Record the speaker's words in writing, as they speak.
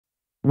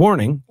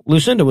Warning,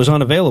 Lucinda was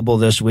unavailable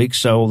this week,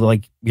 so,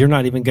 you're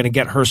not even going to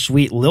get her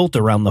sweet lilt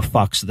around the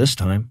fucks this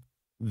time.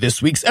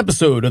 This week's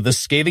episode of The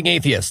Scathing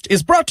Atheist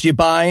is brought to you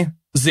by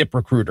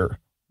ZipRecruiter,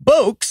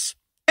 Bokes,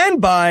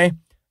 and by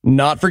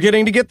not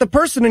forgetting to get the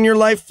person in your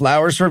life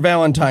flowers for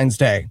Valentine's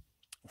Day.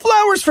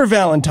 Flowers for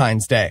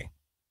Valentine's Day.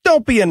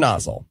 Don't be a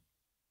nozzle.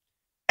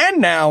 And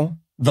now,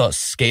 The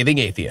Scathing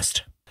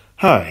Atheist.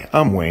 Hi,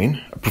 I'm Wayne,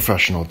 a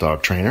professional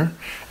dog trainer,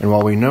 and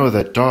while we know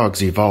that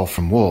dogs evolved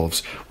from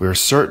wolves, we are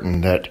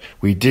certain that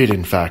we did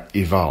in fact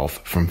evolve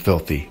from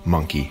filthy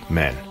monkey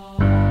men.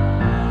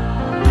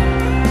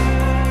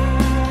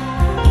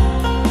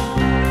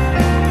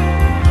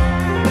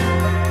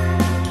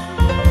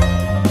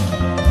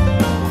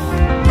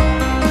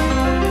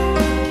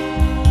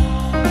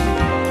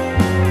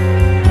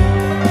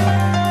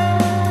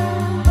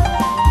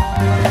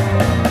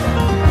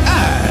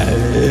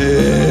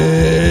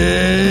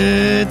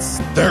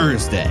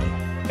 Thursday.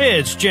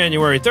 It's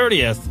January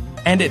 30th.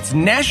 And it's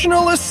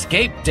National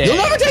Escape Day. You'll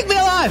never take me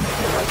alive!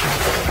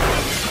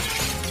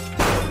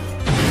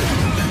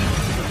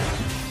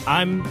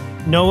 I'm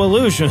No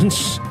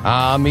Illusions.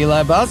 I'm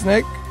Eli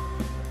Bosnick.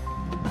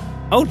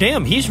 Oh,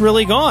 damn, he's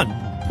really gone.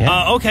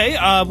 Yeah. Okay,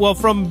 well,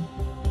 from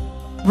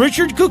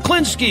Richard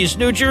Kuklinski's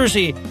New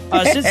Jersey,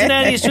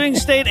 Cincinnati Swing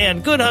State,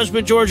 and Good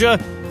Husband, Georgia,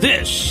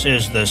 this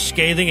is The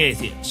Scathing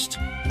Atheist.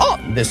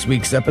 On this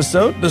week's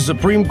episode, the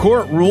Supreme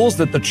Court rules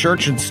that the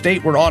church and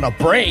state were on a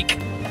break.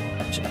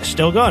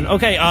 Still gone.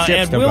 Okay,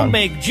 and we'll gone.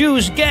 make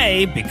Jews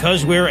gay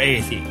because we're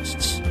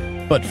atheists.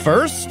 But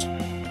first,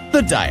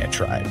 the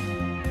diatribe.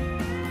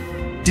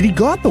 Did he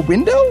go out the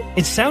window?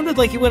 It sounded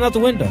like he went out the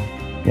window.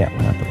 Yeah,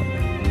 went out the window.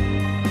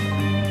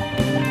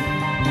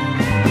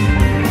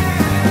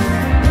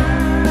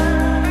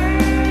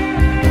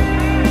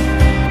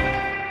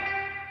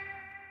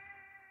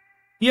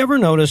 You ever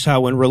notice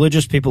how when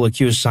religious people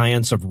accuse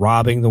science of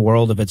robbing the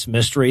world of its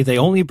mystery, they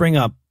only bring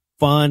up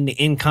fun,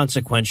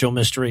 inconsequential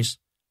mysteries?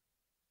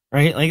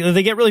 Right?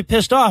 They get really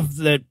pissed off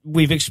that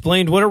we've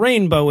explained what a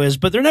rainbow is,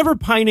 but they're never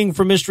pining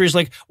for mysteries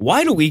like,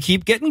 why do we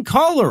keep getting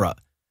cholera?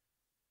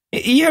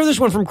 You hear this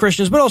one from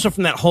Christians, but also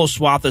from that whole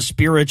swath of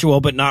spiritual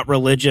but not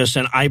religious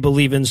and I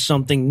believe in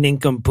something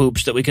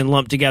nincompoops that we can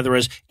lump together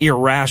as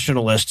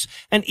irrationalists.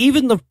 And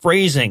even the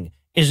phrasing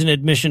is an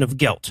admission of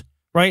guilt.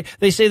 Right?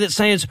 They say that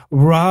science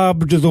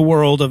robbed the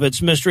world of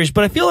its mysteries,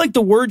 but I feel like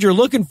the word you're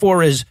looking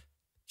for is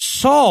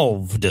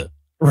solved.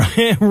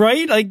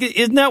 Right?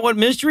 Isn't that what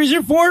mysteries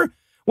are for?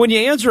 When you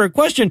answer a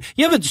question,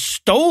 you haven't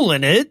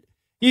stolen it.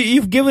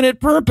 You've given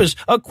it purpose.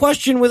 A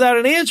question without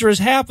an answer is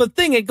half a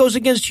thing. It goes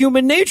against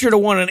human nature to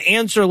want an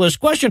answerless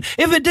question.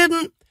 If it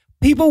didn't,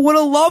 people would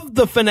have loved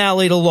the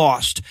finale to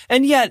Lost.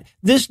 And yet,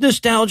 this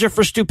nostalgia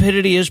for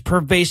stupidity is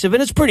pervasive,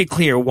 and it's pretty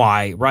clear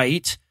why,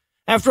 right?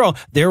 After all,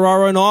 there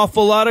are an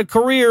awful lot of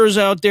careers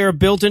out there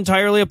built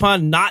entirely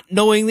upon not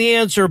knowing the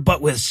answer,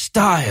 but with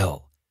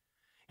style.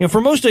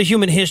 For most of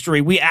human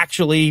history, we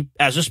actually,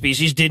 as a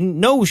species, didn't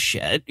know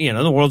shit.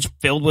 The world's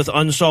filled with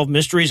unsolved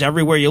mysteries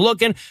everywhere you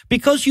look, and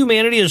because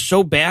humanity is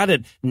so bad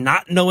at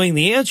not knowing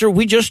the answer,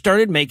 we just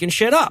started making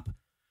shit up.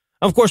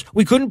 Of course,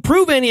 we couldn't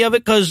prove any of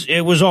it because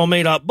it was all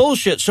made up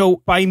bullshit, so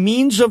by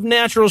means of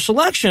natural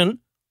selection,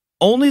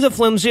 only the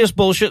flimsiest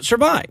bullshit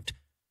survived.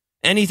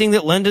 Anything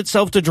that lent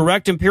itself to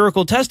direct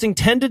empirical testing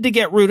tended to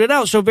get rooted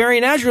out. So very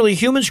naturally,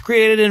 humans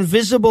created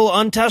invisible,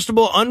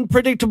 untestable,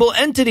 unpredictable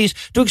entities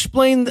to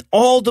explain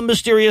all the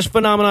mysterious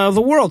phenomena of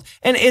the world.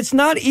 And it's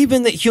not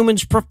even that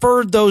humans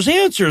preferred those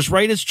answers,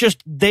 right? It's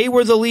just they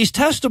were the least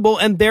testable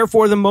and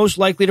therefore the most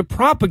likely to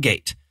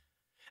propagate.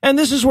 And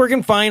this is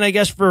working fine, I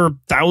guess, for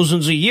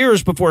thousands of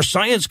years before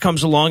science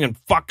comes along and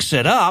fucks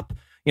it up.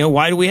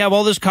 Why do we have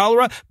all this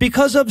cholera?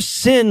 Because of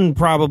sin,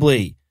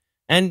 probably.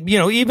 And,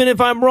 even if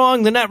I'm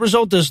wrong, the net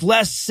result is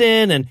less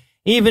sin. And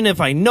even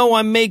if I know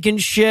I'm making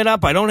shit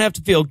up, I don't have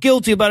to feel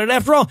guilty about it.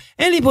 After all,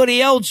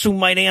 anybody else who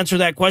might answer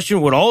that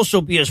question would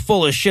also be as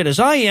full of shit as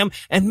I am.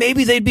 And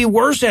maybe they'd be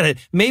worse at it.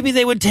 Maybe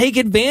they would take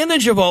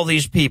advantage of all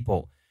these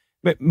people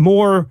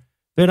more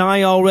than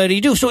I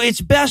already do. So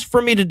it's best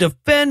for me to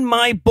defend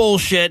my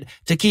bullshit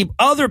to keep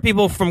other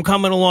people from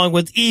coming along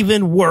with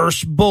even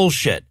worse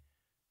bullshit.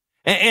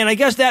 And I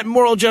guess that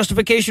moral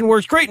justification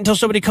works great until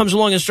somebody comes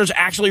along and starts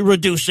actually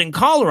reducing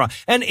cholera.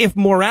 And if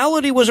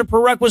morality was a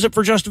prerequisite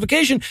for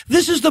justification,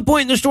 this is the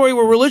point in the story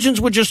where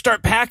religions would just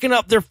start packing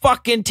up their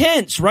fucking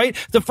tents, right?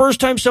 The first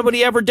time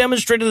somebody ever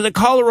demonstrated that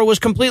cholera was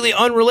completely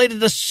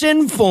unrelated to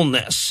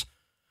sinfulness.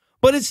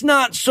 But it's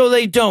not, so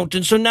they don't.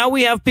 And so now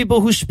we have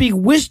people who speak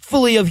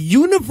wistfully of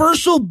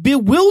universal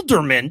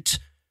bewilderment,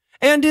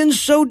 and in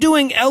so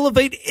doing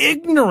elevate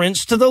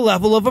ignorance to the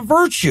level of a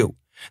virtue.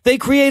 They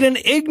create an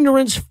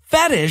ignorance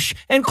fetish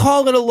and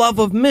call it a love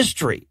of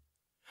mystery.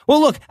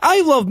 Well, look, I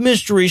love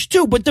mysteries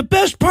too, but the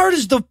best part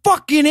is the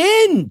fucking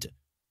end,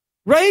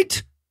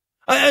 right?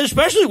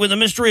 Especially when the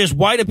mystery is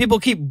why do people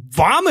keep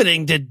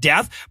vomiting to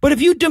death? But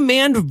if you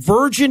demand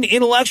virgin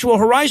intellectual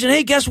horizon,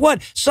 hey, guess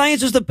what?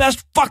 Science is the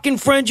best fucking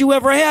friend you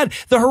ever had.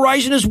 The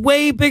horizon is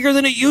way bigger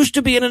than it used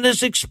to be, and it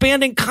is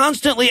expanding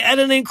constantly at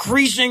an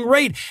increasing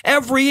rate.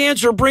 Every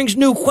answer brings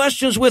new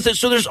questions with it,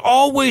 so there's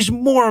always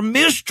more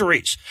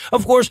mysteries.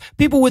 Of course,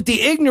 people with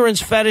the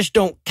ignorance fetish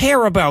don't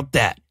care about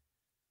that.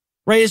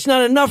 Right? It's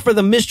not enough for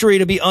the mystery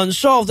to be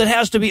unsolved. It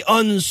has to be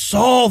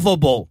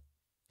unsolvable.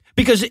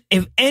 Because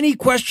if any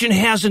question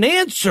has an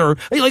answer,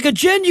 like a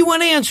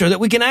genuine answer that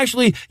we can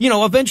actually,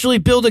 eventually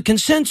build a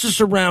consensus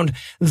around,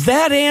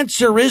 that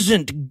answer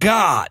isn't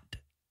God.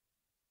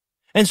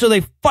 And so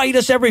they fight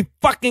us every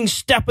fucking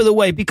step of the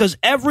way, because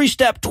every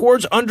step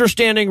towards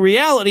understanding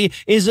reality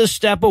is a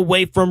step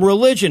away from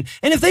religion.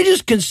 And if they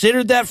just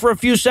considered that for a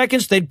few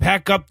seconds, they'd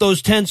pack up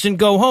those tents and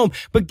go home.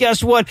 But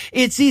guess what?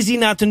 It's easy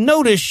not to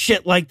notice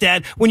shit like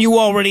that when you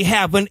already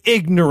have an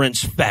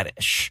ignorance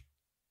fetish.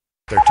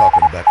 They're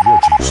talking about your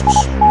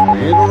Jesus.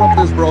 We interrupt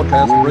this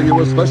broadcast to bring you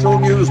a special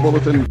news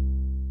bulletin.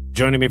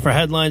 Joining me for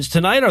headlines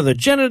tonight are the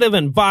genitive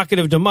and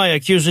vocative to my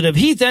accusative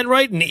Heath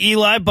Enright and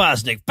Eli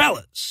Bosnick.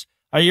 Fellas,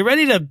 are you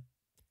ready to,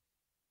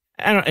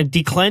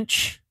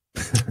 declench?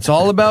 It's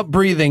all about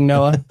breathing,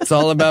 Noah. It's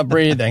all about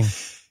breathing.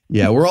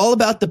 Yeah, we're all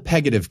about the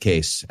pegative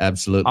case.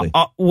 Absolutely.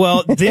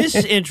 Well, this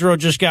intro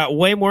just got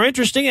way more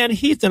interesting, and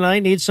Heath and I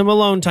need some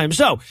alone time.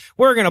 So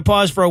we're going to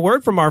pause for a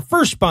word from our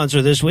first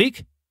sponsor this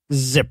week,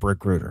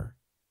 ZipRecruiter.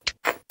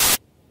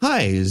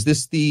 Hi, is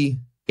this the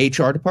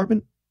HR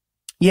department?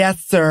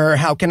 Yes, sir.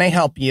 How can I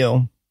help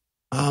you?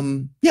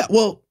 Yeah,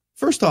 well,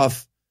 first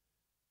off,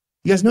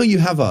 you guys know you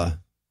have a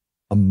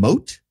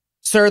moat?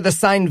 Sir, the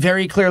sign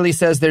very clearly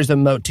says there's a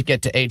moat to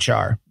get to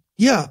HR.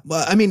 Yeah,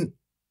 well, I mean,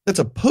 that's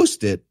a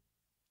post-it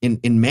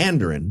in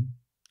Mandarin.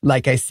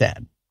 Like I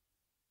said.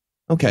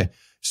 Okay,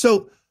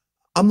 so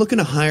I'm looking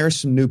to hire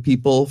some new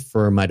people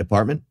for my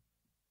department.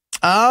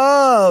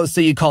 Oh,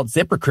 so you called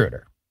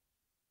ZipRecruiter.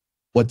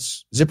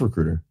 What's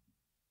ZipRecruiter?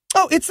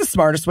 Oh, it's the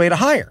smartest way to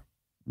hire.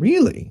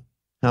 Really?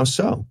 How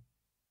so?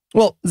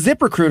 Well,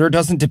 ZipRecruiter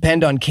doesn't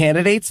depend on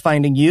candidates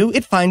finding you.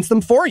 It finds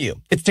them for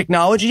you. Its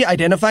technology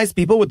identifies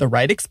people with the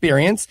right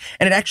experience,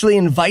 and it actually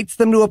invites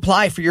them to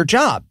apply for your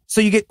job.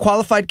 So you get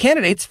qualified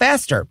candidates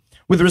faster.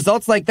 With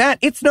results like that,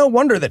 it's no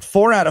wonder that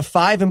 4 out of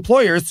 5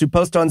 employers who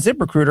post on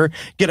ZipRecruiter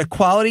get a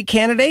quality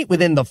candidate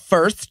within the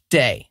first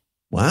day.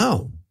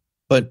 Wow.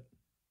 But,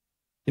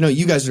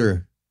 you guys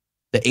are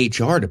the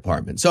HR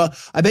department. So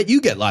I bet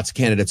you get lots of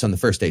candidates on the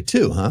first day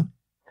too, huh?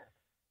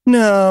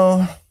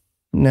 No.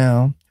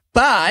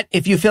 But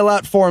if you fill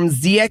out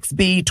forms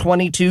ZXB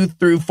 22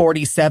 through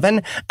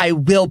 47, I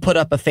will put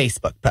up a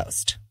Facebook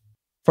post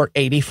for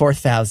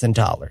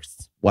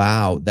 $84,000.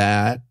 Wow,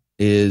 that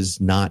is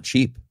not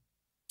cheap.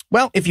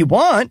 Well, if you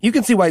want, you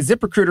can see why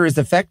ZipRecruiter is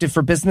effective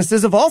for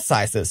businesses of all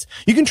sizes.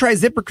 You can try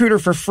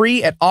ZipRecruiter for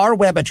free at our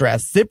web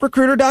address,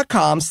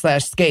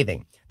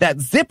 ZipRecruiter.com/scathing.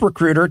 That's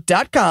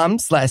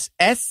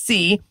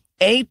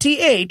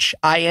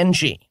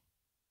ZipRecruiter.com/SCATHING.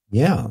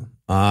 Yeah,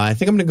 I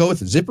think I'm going to go with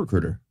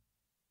ZipRecruiter.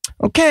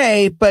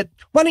 Okay, but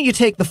why don't you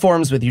take the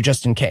forms with you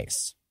just in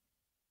case?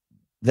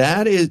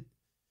 You're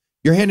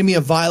handing me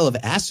a vial of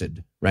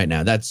acid right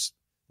now. That's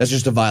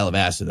just a vial of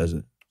acid, isn't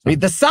it?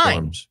 Read the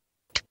sign. Forms.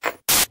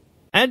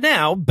 And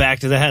now, back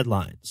to the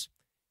headlines.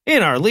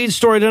 In our lead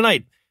story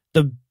tonight,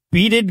 the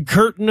beaded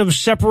curtain of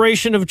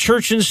separation of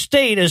church and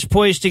state is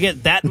poised to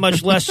get that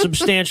much less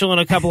substantial in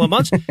a couple of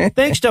months,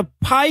 thanks to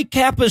Pi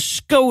Kappa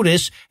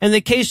SCOTUS and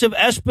the case of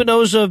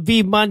Espinoza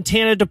v.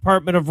 Montana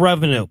Department of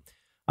Revenue.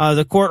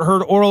 The court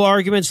heard oral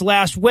arguments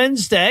last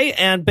Wednesday,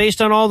 and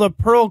based on all the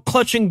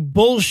pearl-clutching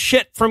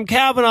bullshit from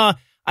Kavanaugh,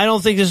 I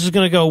don't think this is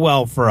going to go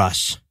well for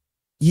us.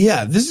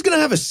 Yeah, this is going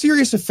to have a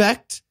serious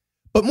effect,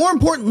 but more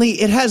importantly,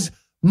 it has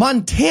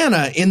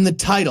Montana in the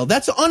title.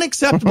 That's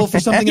unacceptable for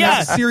something that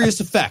has a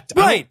serious effect.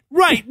 Right.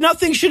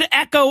 Nothing should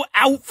echo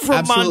out from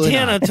Absolutely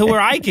Montana not. to where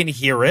I can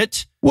hear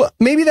it. Well,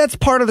 maybe that's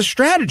part of the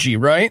strategy,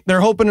 right? They're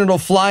hoping it'll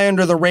fly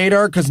under the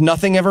radar because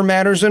nothing ever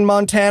matters in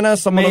Montana.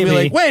 Someone will be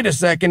like, wait a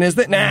second, is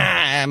that?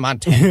 Nah,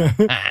 Montana.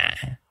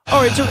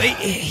 All right, so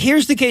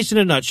here's the case in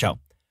a nutshell.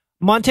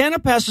 Montana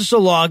passes a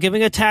law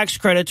giving a tax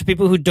credit to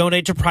people who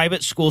donate to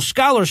private school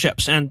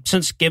scholarships. And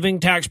since giving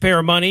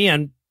taxpayer money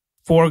and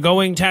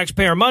foregoing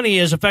taxpayer money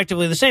is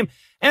effectively the same,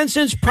 and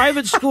since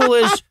private school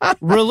is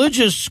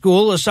religious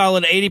school a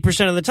solid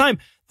 80% of the time,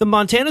 the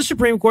Montana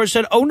Supreme Court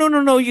said, oh,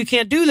 no, you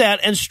can't do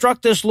that, and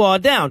struck this law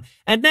down.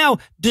 And now,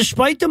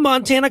 despite the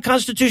Montana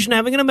Constitution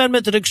having an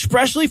amendment that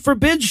expressly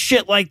forbids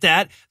shit like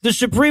that, the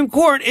Supreme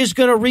Court is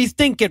going to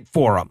rethink it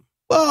for them.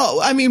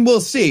 Well, I mean,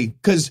 we'll see,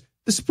 because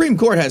the Supreme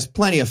Court has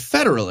plenty of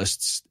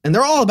federalists, and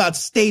they're all about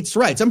states'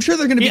 rights. I'm sure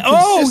they're going to be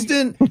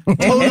consistent,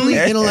 totally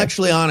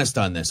intellectually honest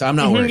on this. I'm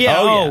not worried.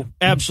 Yeah,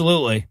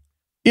 absolutely.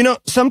 You know,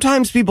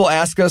 sometimes people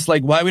ask us,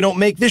 like, why we don't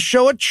make this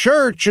show a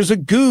church as a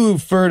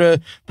goof or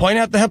to point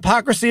out the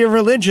hypocrisy of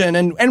religion.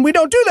 And we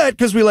don't do that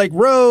because we like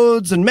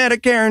roads and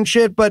Medicare and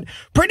shit. But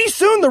pretty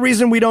soon, the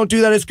reason we don't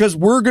do that is because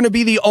we're going to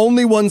be the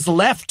only ones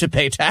left to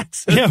pay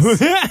taxes.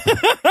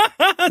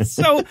 Yeah.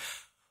 So,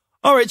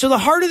 all right. So the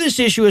heart of this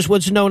issue is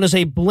what's known as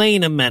a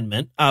Blaine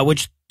Amendment,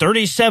 which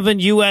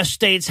 37 U.S.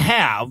 states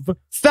have.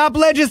 Stop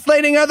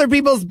legislating other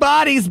people's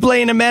bodies,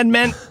 Blaine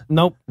Amendment.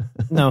 Nope.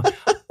 No.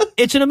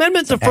 It's an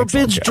amendment that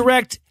forbids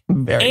direct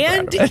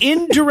and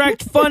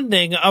indirect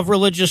funding of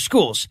religious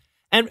schools.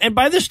 And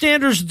by the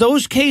standards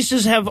those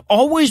cases have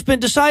always been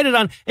decided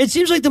on, it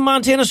seems like the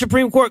Montana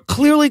Supreme Court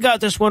clearly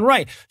got this one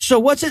right. So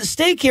what's at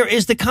stake here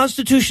is the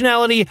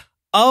constitutionality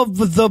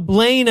of the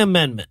Blaine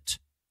Amendment.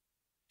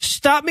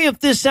 Stop me if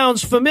this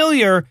sounds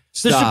familiar.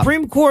 Stop. The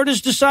Supreme Court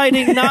is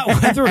deciding not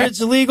whether it's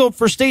legal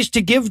for states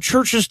to give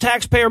churches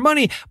taxpayer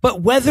money,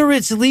 but whether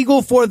it's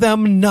legal for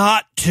them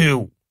not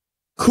to.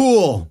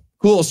 Cool.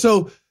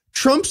 So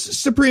Trump's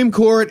Supreme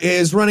Court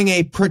is running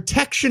a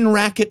protection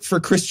racket for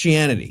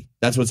Christianity.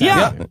 That's what's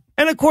happening.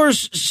 And of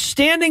course,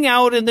 standing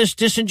out in this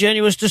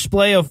disingenuous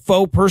display of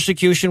faux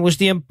persecution was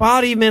the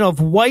embodiment of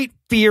white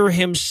fear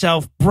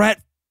himself,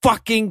 Brett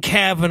fucking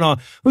Kavanaugh,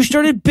 who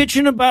started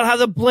bitching about how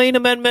the Blaine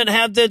Amendment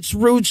had its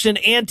roots in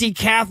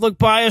anti-Catholic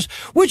bias,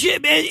 which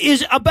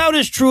is about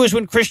as true as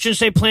when Christians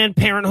say Planned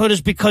Parenthood is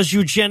because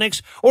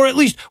eugenics, or at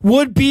least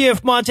would be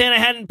if Montana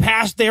hadn't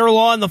passed their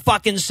law in the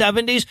fucking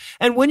 70s.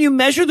 And when you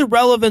measure the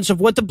relevance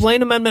of what the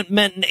Blaine Amendment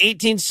meant in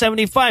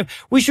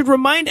 1875, we should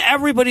remind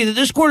everybody that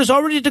this court has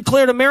already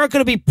declared America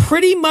to be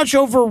pretty much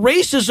over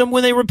racism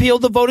when they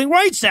repealed the Voting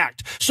Rights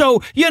Act.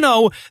 So, you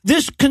know,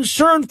 this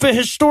concern for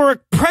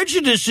historic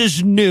prejudice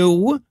is new.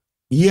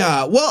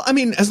 Yeah, well, I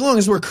mean, as long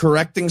as we're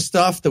correcting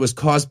stuff that was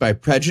caused by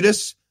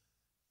prejudice,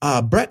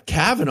 Brett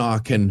Kavanaugh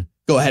can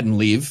go ahead and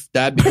leave.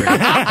 That'd be great.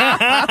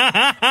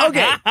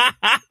 Okay.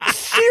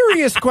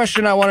 Serious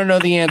question I want to know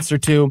the answer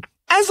to.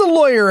 As a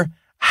lawyer,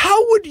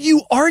 how would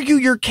you argue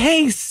your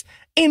case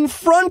in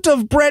front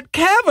of Brett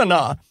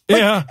Kavanaugh?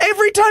 Like,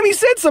 every time he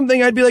said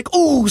something, I'd be like,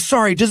 oh,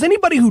 sorry. Does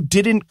anybody who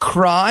didn't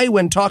cry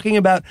when talking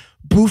about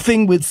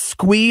boofing with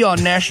Squee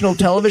on national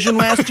television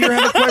last year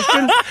have a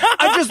question?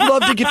 I'd just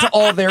love to get to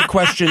all their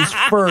questions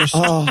first.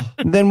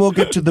 And then we'll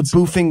get to the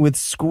boofing with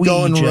Squee,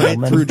 Going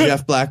gentlemen. right through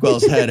Jeff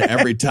Blackwell's head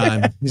every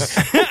time. He's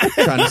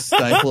trying to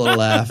stifle a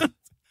laugh.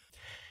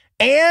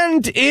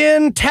 And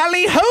in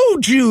Tally-Ho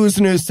Jews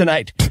news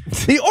tonight,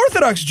 the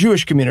Orthodox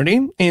Jewish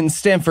community in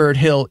Stamford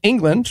Hill,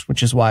 England,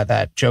 which is why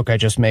that joke I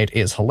just made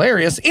is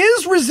hilarious,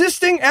 is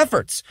resisting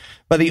efforts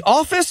by the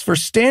Office for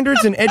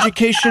Standards in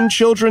Education,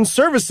 Children's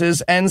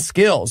Services and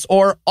Skills,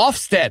 or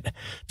Ofsted,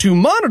 to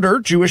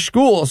monitor Jewish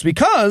schools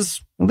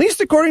because, at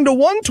least according to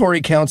one Tory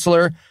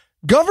counselor,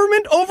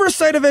 government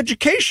oversight of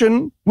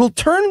education will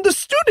turn the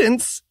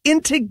students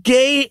into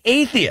gay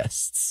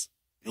atheists.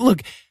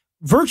 Look,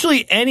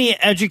 virtually any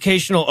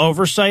educational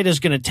oversight is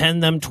going to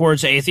tend them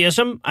towards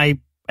atheism. I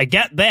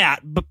get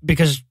that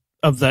because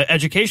of the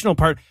educational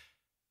part,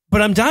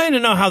 but I'm dying to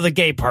know how the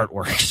gay part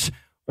works.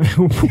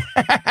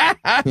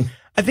 I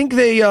think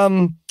they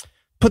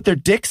put their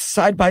dicks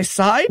side by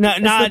side.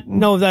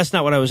 No, that's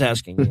not what I was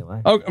asking,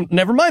 Eli. Oh,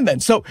 never mind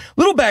then. So,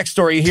 little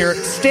backstory here.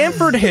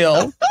 Stamford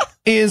Hill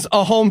is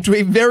a home to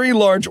a very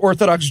large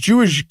Orthodox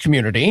Jewish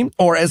community,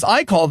 or as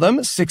I call them,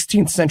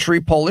 16th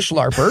century Polish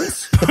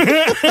LARPers.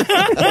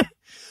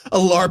 A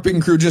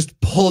LARPing crew just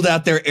pulled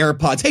out their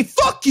AirPods. Hey,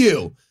 fuck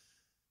you.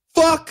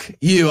 Fuck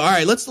you. All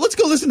right, let's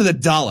go listen to the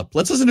dollop.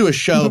 Let's listen to a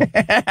show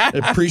that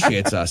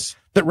appreciates us.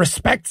 That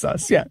respects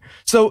us, yeah.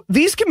 So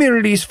these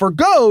communities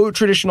forgo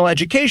traditional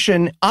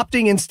education,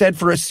 opting instead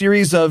for a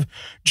series of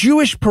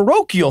Jewish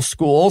parochial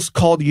schools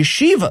called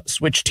yeshivas,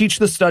 which teach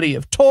the study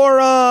of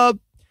Torah,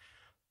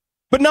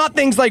 but not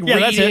things like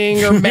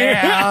reading or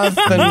math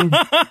and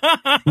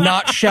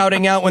not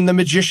shouting out when the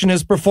magician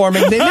is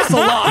performing. They miss a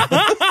lot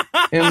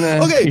in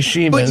the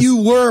yeshivas. But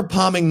you were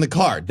palming the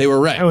card. They were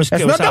right. That's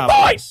not the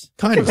point.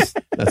 Kind of.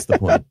 That's the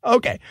point.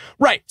 Okay,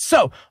 right.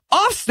 So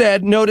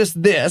Ofsted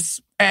noticed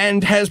this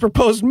and has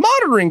proposed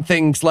monitoring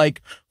things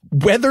like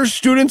whether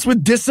students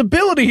with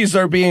disabilities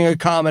are being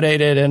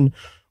accommodated and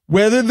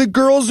whether the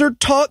girls are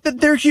taught that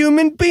they're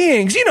human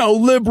beings. You know,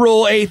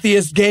 liberal,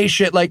 atheist, gay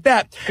shit like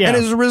that. Yeah. And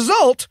as a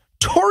result,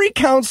 Tory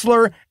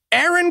counselor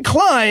Aaron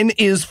Klein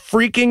is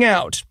freaking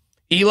out.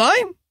 Eli?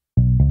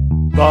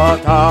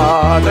 What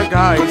are the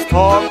guys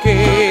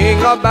talking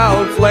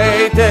about?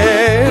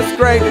 Latest,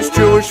 greatest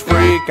Jewish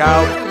freak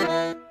out.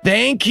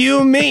 Thank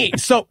you, me.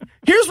 So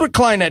here's what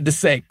Klein had to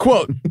say.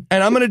 Quote,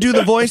 and I'm going to do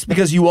the voice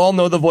because you all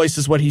know the voice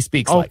is what he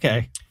speaks like.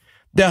 Okay.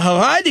 The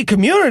Haredi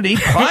community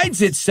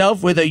prides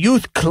itself with a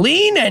youth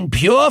clean and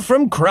pure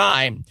from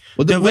crime.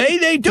 Well, the way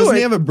they do doesn't it.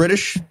 He have a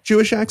British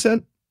Jewish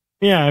accent?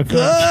 Yeah.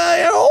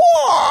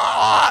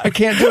 I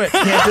can't do it.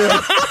 Can't do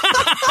it.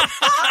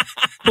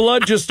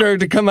 Blood just started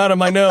to come out of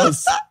my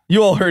nose.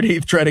 You all heard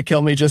Heath try to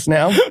kill me just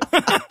now.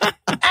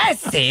 I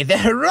say the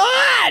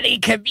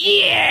Haredi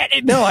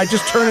community. No, I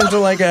just turned into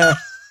like a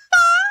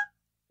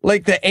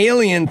like the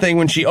alien thing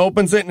when she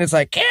opens it and it's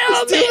like, kill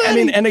me. I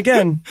mean, and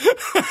again,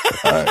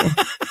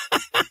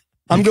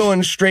 I'm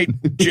going straight.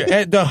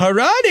 The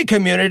Haredi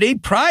community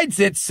prides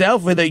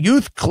itself with a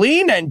youth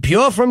clean and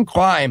pure from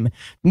crime.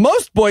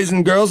 Most boys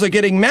and girls are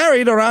getting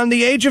married around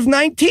the age of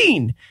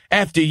 19,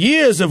 after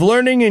years of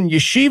learning in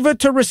yeshiva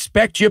to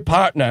respect your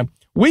partner.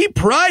 We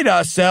pride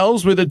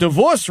ourselves with a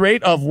divorce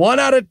rate of 1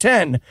 out of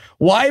 10.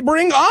 Why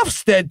bring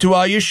Ofsted to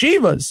our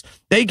yeshivas?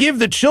 They give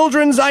the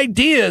children's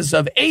ideas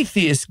of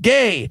atheist,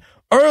 gay,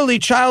 early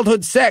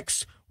childhood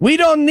sex. We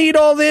don't need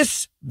all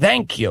this.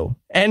 Thank you.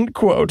 End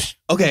quote.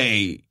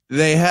 Okay,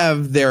 they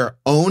have their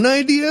own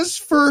ideas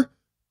for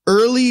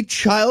early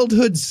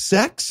childhood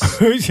sex?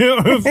 Right.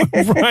 Feels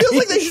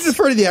like they should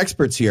defer to the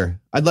experts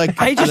here. I'd like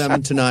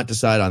them to not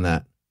decide on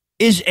that.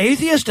 Is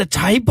atheist a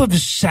type of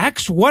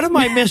sex? What am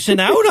I missing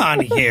out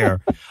on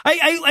here?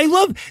 I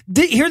love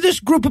hear this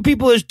group of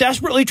people is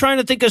desperately trying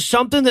to think of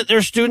something that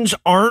their students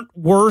aren't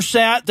worse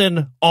at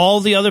than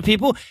all the other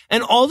people,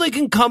 and all they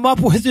can come up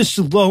with is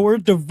lower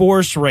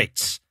divorce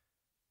rates.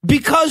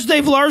 Because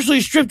they've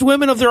largely stripped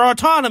women of their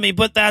autonomy,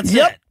 but that's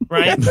it,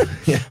 right?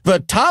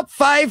 The top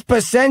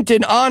 5%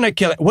 in honor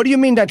killing. What do you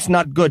mean that's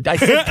not good? I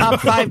said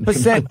top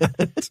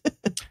 5%.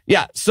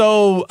 Yeah,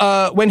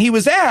 so when he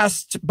was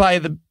asked by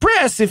the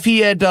press if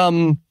he had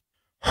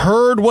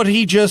heard what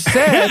he just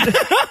said.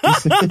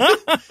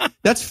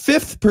 That's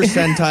 5th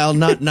percentile,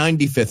 not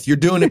 95th. You're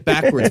doing it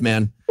backwards,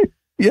 man.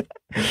 Yeah.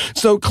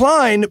 So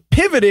Klein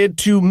pivoted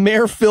to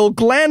Mayor Phil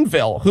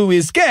Glanville, who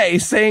is gay,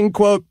 saying,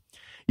 quote,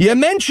 "You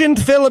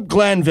mentioned Philip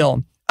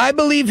Glanville. I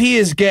believe he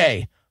is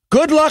gay.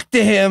 Good luck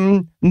to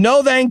him.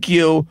 No, thank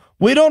you.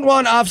 We don't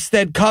want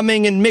Ofsted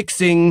coming and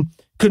mixing,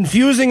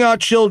 confusing our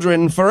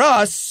children. For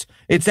us,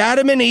 it's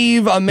Adam and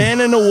Eve, a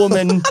man and a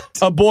woman,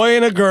 a boy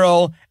and a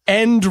girl,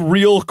 end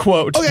real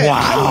quote." Okay,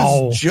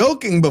 wow. I was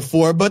joking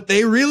before, but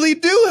they really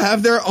do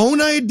have their own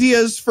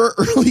ideas for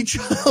early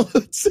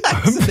childhood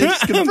sex. They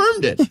just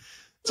confirmed it.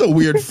 It's a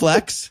weird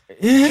flex.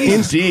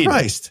 Indeed.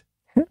 Christ.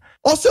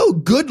 Also,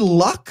 good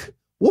luck.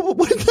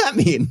 What did that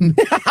mean?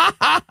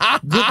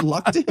 Good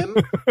luck to him?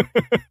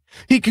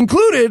 He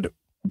concluded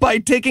by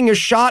taking a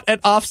shot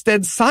at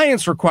Ofsted's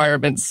science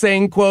requirements,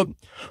 saying, quote,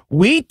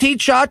 "We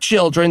teach our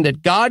children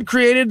that God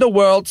created the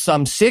world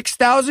some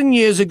 6,000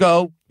 years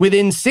ago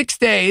within 6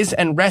 days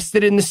and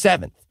rested in the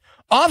 7th.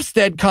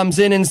 Ofsted comes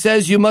in and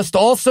says you must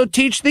also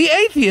teach the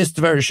atheist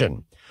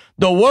version.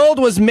 The world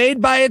was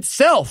made by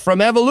itself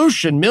from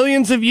evolution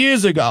millions of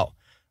years ago.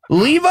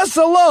 Leave us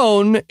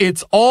alone.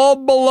 It's all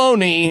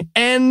baloney."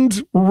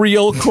 End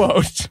real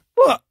quote.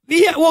 Well,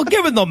 yeah, well,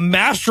 given the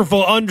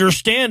masterful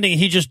understanding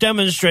he just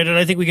demonstrated,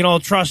 I think we can all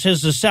trust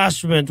his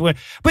assessment. But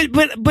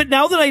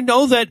now that I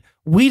know that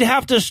we'd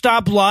have to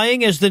stop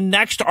lying as the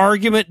next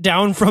argument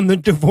down from the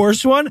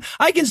divorce one,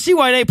 I can see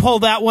why they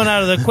pulled that one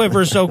out of the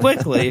quiver so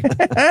quickly.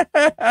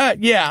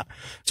 Yeah.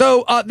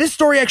 So this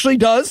story actually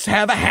does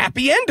have a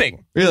happy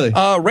ending. Really?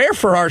 Rare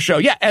for our show.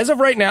 Yeah, as of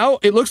right now,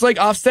 it looks like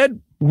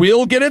Ofsted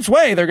will get its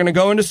way. They're going to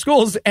go into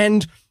schools,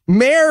 and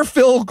Mayor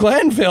Phil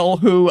Glanville,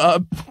 who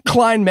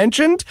Klein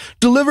mentioned,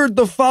 delivered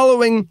the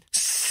following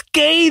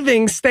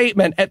scathing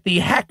statement at the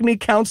Hackney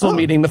Council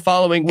meeting the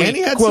following week. And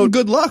he had quote, some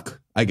good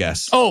luck, I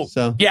guess. Oh,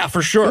 so, yeah,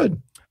 for sure.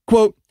 Good.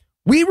 Quote,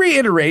 "We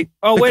reiterate..."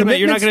 Oh, wait a minute.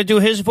 You're not going to do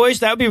his voice?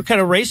 That would be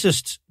kind of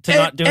racist to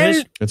not do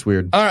his. That's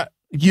weird. All right.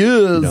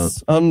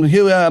 Yes.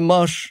 Here we are,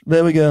 Marsh.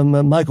 There we go.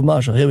 Michael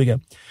Marshall. Here we go.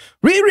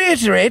 "We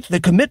reiterate the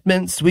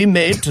commitments we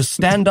made to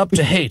stand up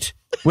to hate,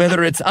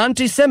 whether it's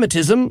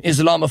anti-Semitism,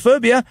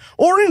 Islamophobia,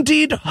 or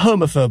indeed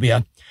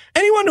homophobia.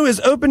 Anyone who has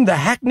opened the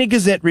Hackney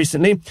Gazette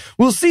recently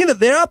will see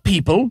that there are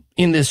people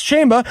in this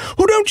chamber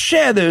who don't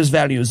share those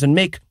values and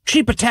make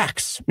cheap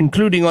attacks,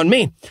 including on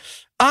me.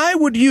 I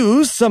would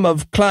use some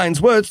of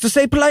Klein's words to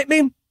say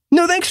politely,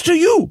 no thanks to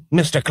you,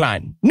 Mr.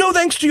 Klein. No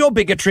thanks to your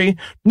bigotry.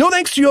 No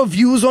thanks to your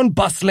views on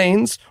bus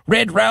lanes,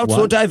 red routes,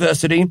 or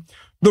diversity,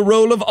 the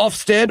role of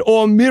Ofsted,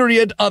 or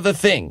myriad other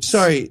things."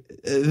 Sorry,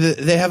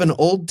 they have an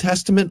Old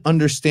Testament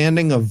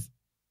understanding of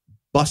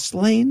bus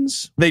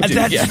lanes? They do.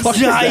 That's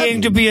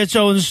dying to be its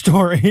own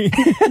story.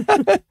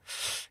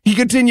 He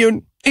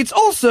continued, "It's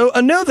also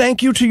a no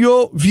thank you to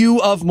your view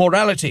of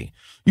morality.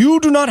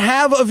 You do not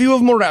have a view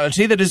of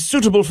morality that is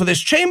suitable for this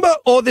chamber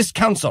or this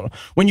council.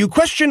 When you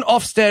question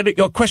Ofsted,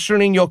 you're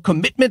questioning your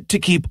commitment to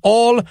keep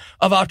all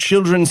of our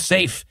children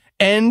safe."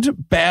 End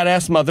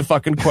badass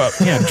motherfucking quote.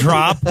 Yeah,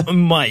 drop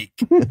mic.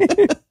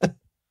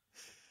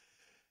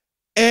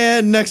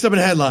 And next up in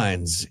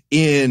headlines,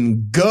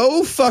 in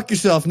Go Fuck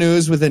Yourself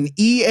news with an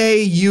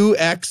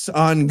EAUX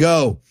on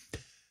Go.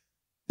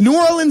 New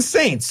Orleans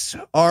Saints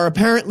are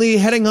apparently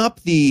heading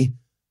up the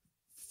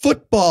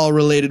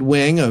football-related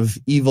wing of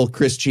evil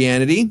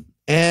Christianity,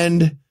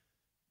 and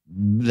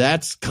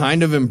that's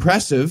kind of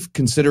impressive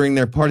considering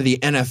they're part of the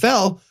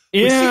NFL,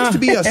 which seems to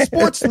be a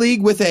sports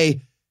league with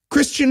a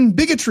Christian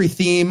bigotry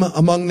theme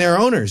among their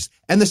owners.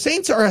 And the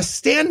Saints are a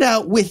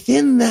standout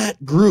within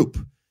that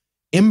group.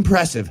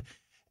 Impressive.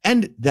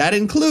 And that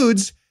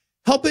includes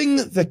helping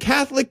the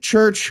Catholic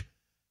Church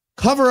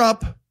cover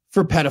up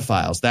for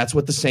pedophiles. That's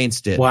what the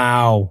Saints did.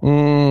 Wow.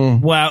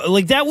 Wow.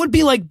 Like, that would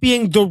be like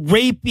being the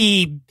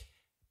rapey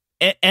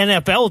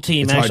NFL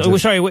team, It's actually. hard to-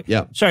 Sorry.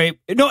 yeah. Sorry.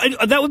 No,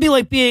 that would be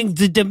like being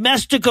the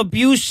domestic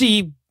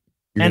abusey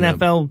You're gonna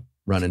NFL.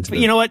 Run into But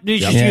you know what?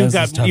 You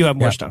have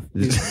more stuff.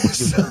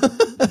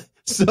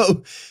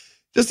 So,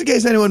 just in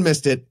case anyone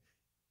missed it,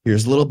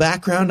 here's a little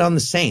background on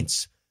the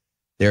Saints.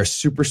 Their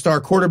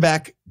superstar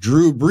quarterback,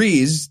 Drew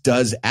Brees,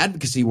 does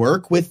advocacy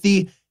work with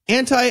the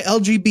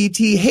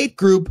anti-LGBT hate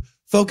group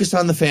Focus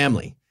on the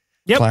Family.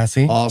 Yep.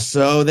 Classy.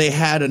 Also, they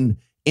had an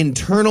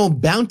internal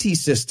bounty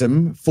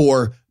system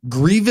for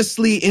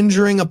grievously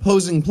injuring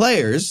opposing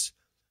players.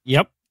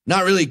 Yep.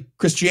 Not really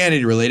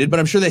Christianity related, but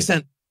I'm sure they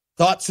sent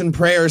thoughts and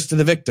prayers to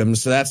the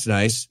victims, so that's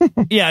nice.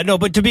 Yeah, no,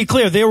 but to be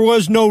clear, there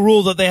was no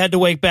rule that they had to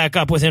wake back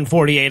up within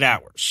 48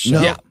 hours.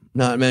 No,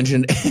 not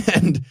mentioned.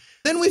 And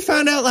then we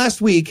found out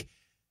last week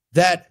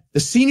that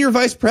the senior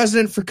vice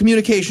president for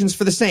communications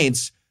for the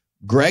Saints,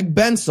 Greg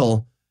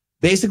Bensel,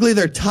 basically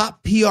their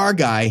top PR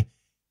guy,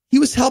 he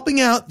was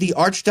helping out the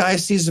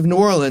Archdiocese of New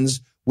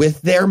Orleans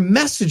with their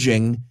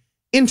messaging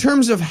in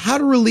terms of how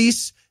to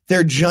release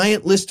their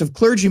giant list of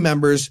clergy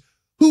members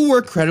who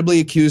were credibly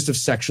accused of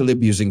sexually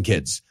abusing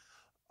kids.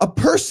 A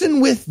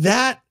person with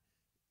that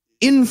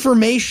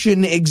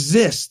information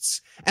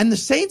exists, and the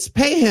Saints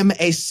pay him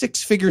a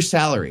 6-figure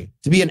salary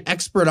to be an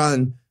expert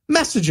on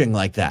messaging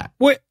like that.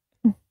 Wait,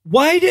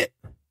 why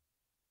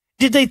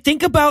did they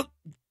think about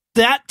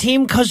that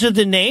team because of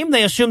the name?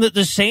 They assumed that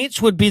the Saints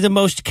would be the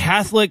most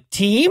Catholic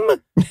team?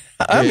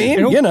 I mean,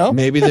 you know.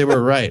 Maybe they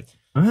were right.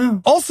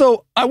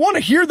 Also, I want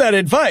to hear that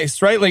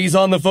advice, right? Like, he's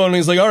on the phone and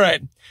he's like, all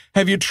right,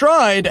 have you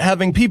tried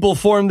having people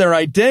form their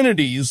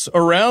identities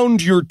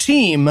around your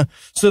team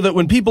so that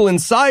when people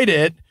inside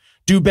it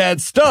do bad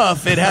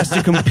stuff, it has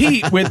to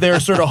compete with their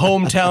sort of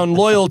hometown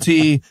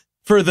loyalty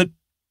for the,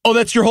 oh,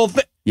 that's your whole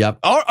thing. Yep.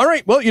 All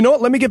right. Well, you know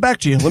what? Let me get back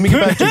to you. 'Cause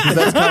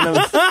that's kind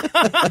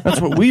of,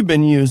 that's what we've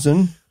been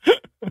using.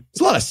 There's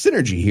a lot of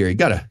synergy here, you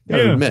gotta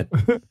admit.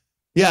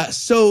 Yeah,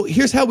 so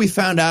here's how we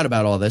found out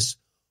about all this.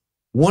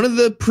 One of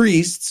the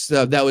priests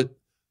that was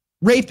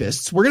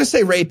rapists, we're going to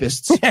say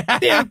rapists.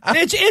 Yeah,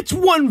 it's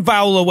one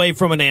vowel away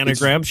from an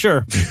anagram,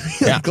 sure.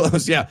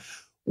 Close, yeah.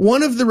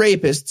 One of the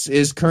rapists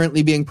is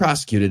currently being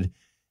prosecuted,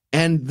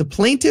 and the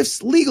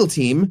plaintiff's legal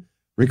team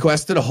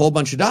requested a whole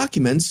bunch of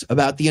documents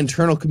about the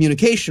internal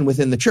communication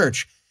within the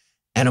church.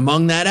 And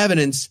among that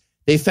evidence,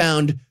 they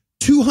found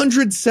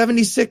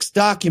 276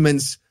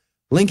 documents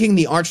linking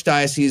the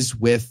Archdiocese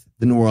with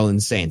the New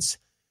Orleans Saints.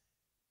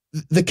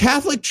 The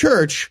Catholic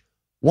Church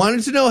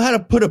wanted to know how to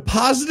put a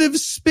positive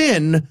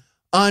spin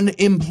on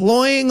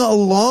employing a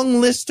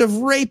long list of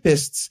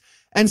rapists.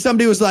 And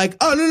somebody was like,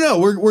 oh, no,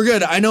 we're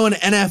good. I know an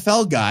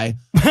NFL guy.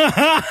 We're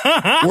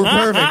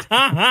perfect.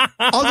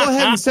 I'll go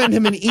ahead and send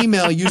him an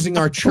email using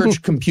our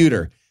church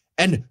computer.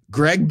 And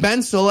Greg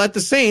Bensel at the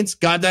Saints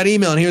got that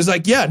email, and he was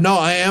like, yeah, no,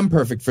 I am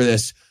perfect for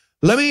this.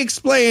 Let me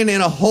explain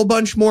in a whole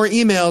bunch more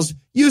emails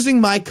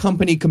using my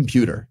company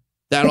computer.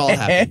 That all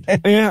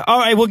happened. Yeah. All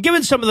right. Well,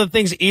 given some of the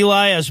things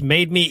Eli has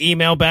made me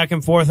email back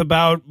and forth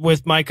about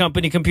with my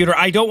company computer,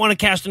 I don't want to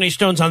cast any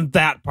stones on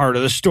that part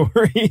of the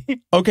story.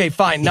 Okay,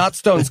 fine. Not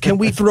stones. Can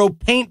we throw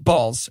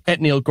paintballs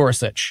at Neil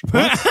Gorsuch?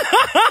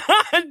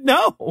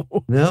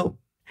 No.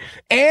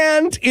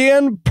 And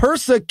in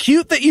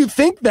persecute that you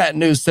think that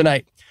news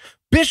tonight,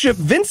 Bishop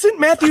Vincent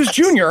Matthews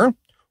Jr.,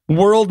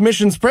 World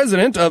Missions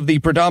President of the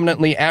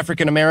predominantly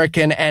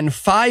African-American and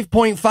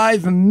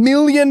 5.5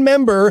 million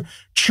member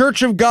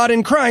Church of God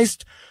in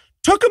Christ,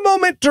 took a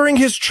moment during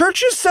his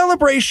church's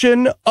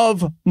celebration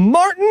of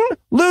Martin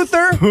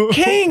Luther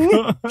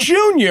King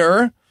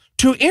Jr.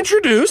 to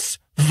introduce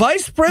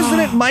Vice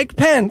President Mike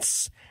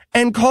Pence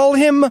and call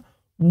him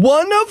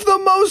one of the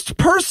most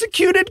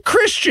persecuted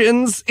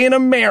Christians in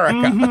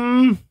America.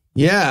 Mm-hmm.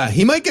 Yeah,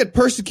 he might get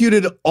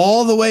persecuted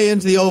all the way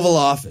into the Oval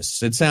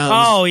Office. It sounds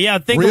Oh, yeah.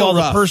 Think of all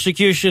rough. the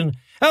persecution.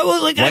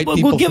 White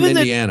people from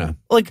Indiana.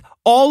 Like,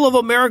 all of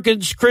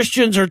Americans,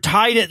 Christians are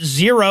tied at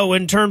 0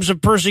 in terms of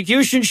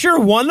persecution.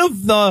 Sure, one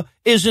of the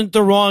isn't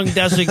the wrong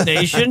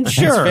designation.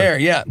 Sure. That's fair,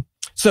 yeah.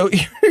 So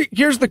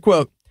here's the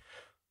quote.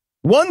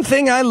 One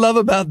thing I love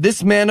about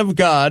this man of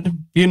God,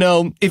 you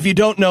know, if you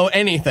don't know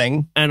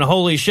anything. And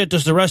holy shit,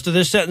 does the rest of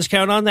this sentence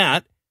count on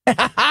that?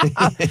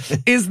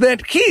 is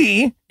that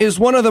he is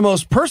one of the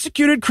most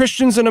persecuted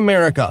Christians in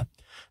America.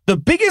 The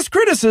biggest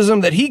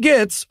criticism that he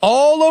gets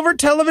all over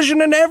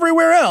television and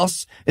everywhere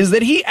else is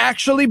that he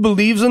actually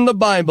believes in the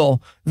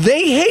Bible.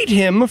 They hate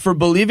him for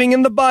believing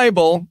in the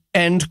Bible,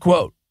 end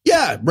quote.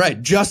 Yeah, right.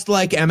 Just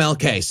like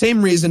MLK.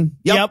 Same reason.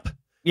 Yep.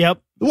 The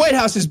White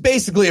House is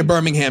basically a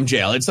Birmingham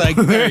jail. It's like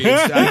very,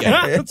 I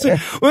get it.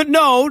 But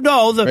no.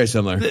 Very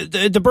similar.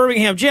 The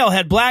Birmingham jail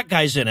had black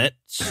guys in it,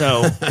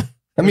 so.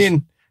 I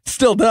mean,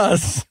 still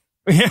does.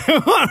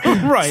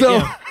 Right. So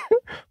yeah.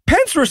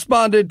 Pence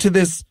responded to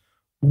this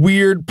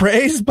weird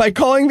praise by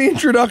calling the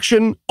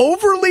introduction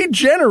overly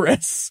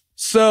generous.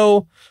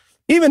 So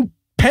even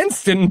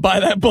Pence didn't buy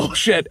that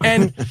bullshit.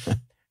 And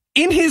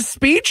In his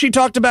speech, he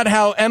talked about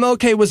how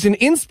MLK was an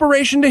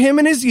inspiration to him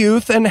in his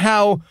youth and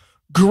how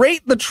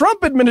great the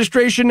Trump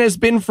administration has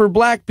been for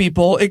black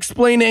people,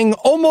 explaining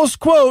almost,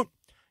 quote,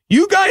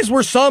 "You guys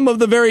were some of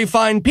the very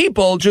fine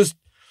people, just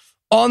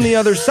on the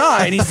other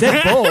side." He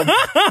said both.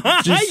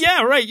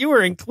 Yeah, right. You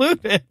were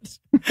included.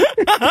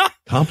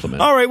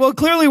 Compliment. All right. Well,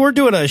 clearly we're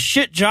doing a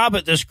shit job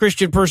at this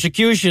Christian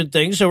persecution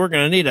thing, so we're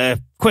going to need a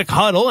quick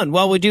huddle. And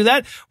while we do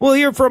that, we'll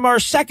hear from our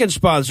second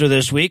sponsor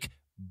this week,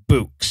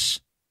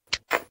 Books.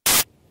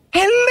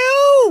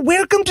 Hello,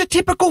 welcome to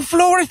Typical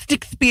Florist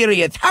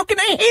Experience. How can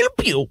I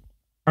help you?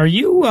 Are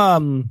you,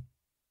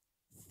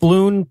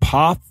 Floon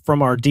Pop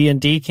from our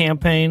D&D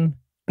campaign?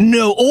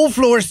 No, all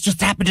florists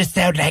just happen to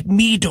sound like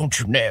me, don't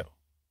you know?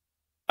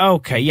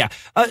 Okay, yeah.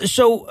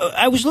 So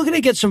I was looking to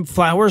get some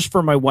flowers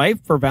for my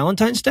wife for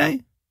Valentine's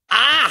Day.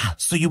 Ah,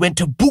 so you went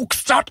to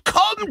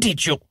books.com,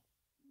 did you?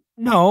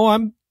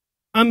 No,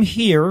 I'm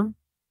here.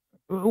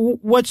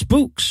 What's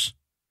Books?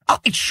 Oh,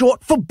 it's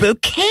short for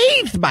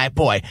bouquets, my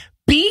boy.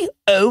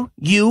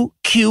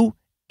 BOUQS.com.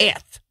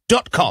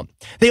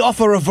 They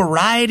offer a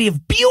variety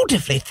of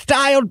beautifully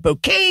styled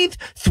bouquets,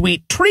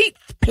 sweet treats,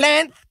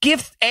 plants,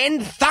 gifts,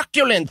 and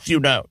succulents, you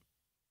know.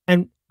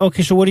 And,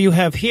 okay, so what do you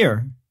have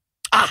here?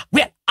 Ah,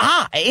 well,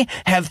 I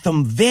have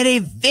some very,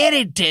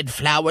 very dead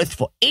flowers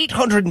for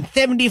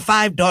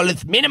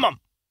 $875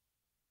 minimum.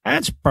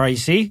 That's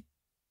pricey.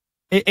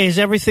 Is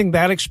everything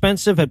that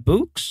expensive at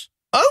Books?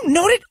 Oh,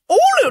 not at all,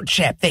 old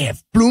chap. They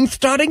have blooms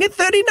starting at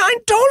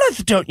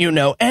 $39, don't you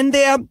know? And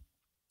they're,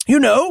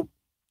 you know,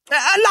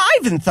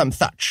 alive and some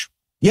such.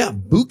 Yeah,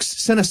 Books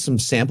sent us some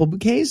sample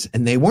bouquets,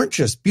 and they weren't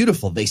just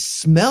beautiful. They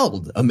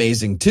smelled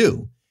amazing,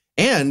 too.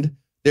 And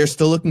they're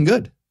still looking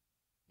good.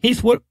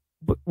 Heath, what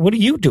are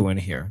you doing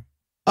here?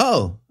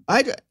 Oh,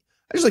 I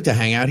just like to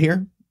hang out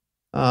here.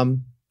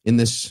 In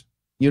this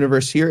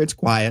universe here, it's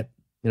quiet,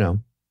 you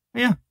know.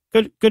 Yeah,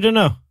 good to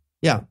know.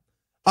 Yeah.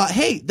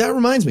 Hey, that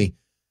reminds me.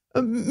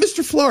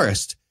 Mr.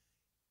 Florist,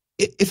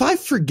 if I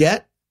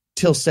forget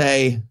till,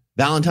 say,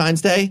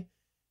 Valentine's Day,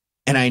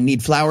 and I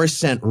need flowers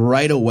sent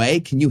right away,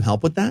 can you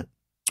help with that?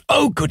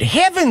 Oh, good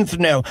heavens,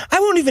 no.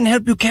 I won't even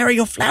help you carry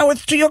your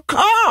flowers to your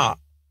car.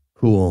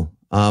 Cool.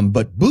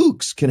 But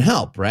Books can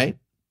help, right?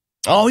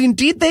 Oh,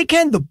 indeed they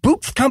can. The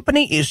Books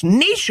Company is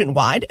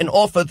nationwide and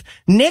offers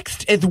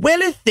next as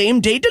well as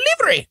same-day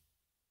delivery.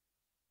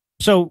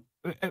 So,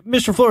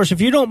 Mr. Flores, if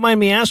you don't mind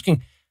me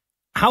asking,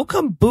 how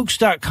come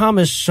Books.com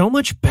is so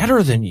much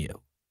better than you?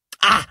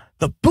 Ah,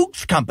 the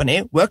Books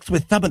Company works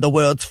with some of the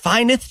world's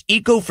finest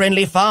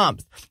eco-friendly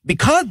farms.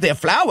 Because their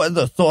flowers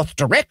are sourced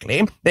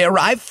directly, they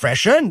arrive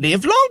fresher and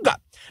live longer.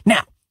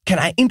 Now, can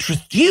I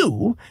interest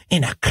you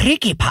in a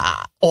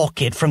cricky-pa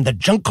orchid from the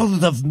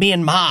jungles of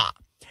Myanmar?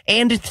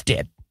 And it's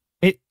dead.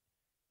 It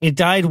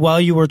died while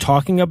you were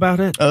talking about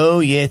it? Oh,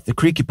 yes, the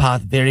cricky-pa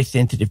is very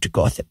sensitive to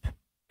gossip.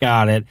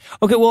 Got it.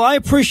 Okay, well, I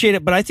appreciate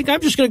it, but I think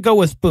I'm just going to go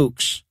with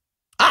Books.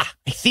 Ah,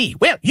 I see.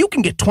 Well, you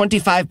can get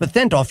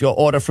 25% off your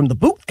order from the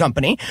Books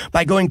Company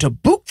by going to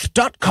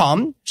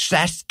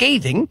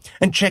books.com/scathing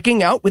and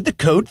checking out with the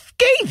code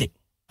SCATHING.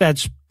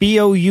 That's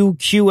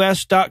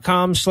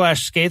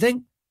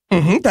BOUQS.com/scathing?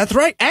 That's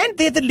right. And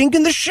there's a link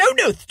in the show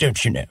notes,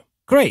 don't you know?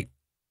 Great.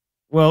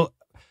 Well,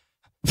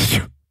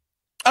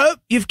 oh,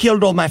 you've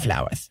killed all my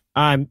flowers.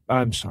 I'm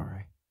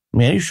sorry.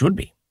 Well, you should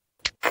be.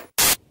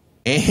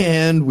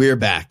 And we're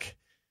back.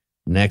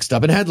 Next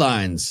up in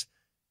headlines,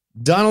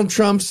 Donald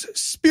Trump's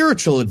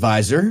spiritual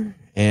advisor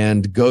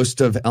and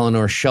ghost of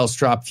Eleanor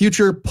Shellstrop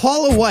future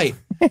Paula White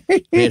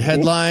made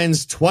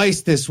headlines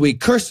twice this week.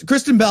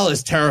 Kristen Bell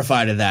is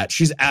terrified of that.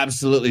 She's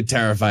absolutely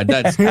terrified.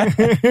 That's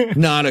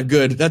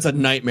that's a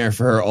nightmare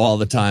for her all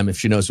the time if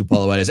she knows who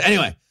Paula White is.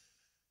 Anyway,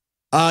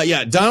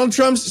 Donald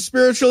Trump's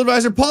spiritual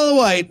advisor Paula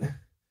White,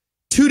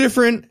 two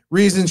different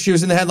reasons she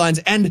was in the headlines,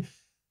 and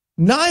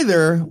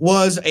neither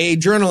was a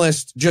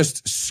journalist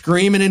just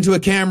screaming into a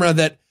camera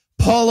that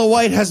Paula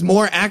White has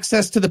more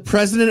access to the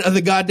president of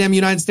the goddamn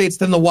United States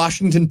than the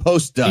Washington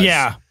Post does.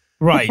 Yeah,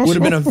 right. Would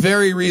have been a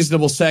very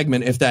reasonable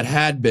segment if that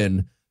had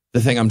been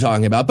the thing I'm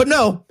talking about. But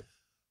no,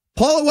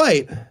 Paula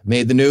White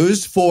made the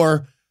news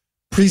for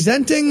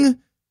presenting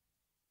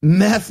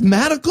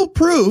mathematical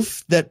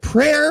proof that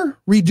prayer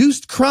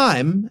reduced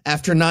crime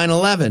after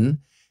 9/11.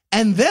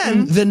 And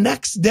then the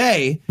next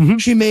day,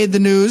 she made the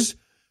news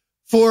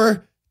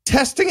for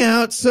testing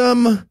out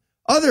some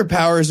other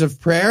powers of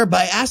prayer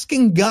by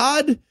asking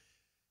God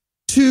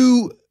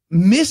to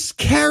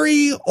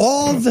miscarry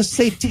all the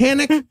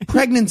satanic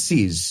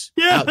pregnancies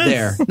out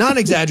there. Not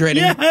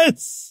exaggerating.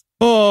 Yes.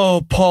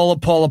 Oh,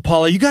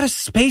 Paula, you got to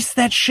space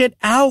that shit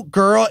out,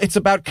 girl. It's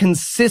about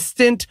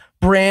consistent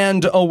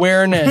brand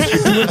awareness.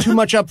 You're doing too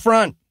much up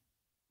front.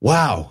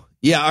 Wow.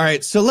 Yeah, all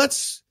right. So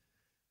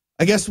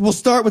I guess we'll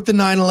start with the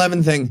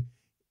 9/11 thing.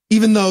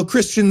 Even though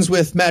Christians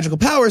with magical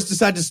powers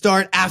decide to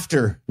start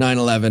after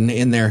 9/11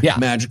 in their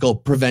magical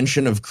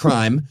prevention of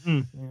crime.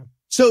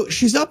 So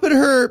she's up at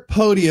her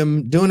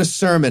podium doing a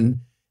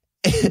sermon.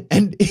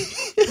 And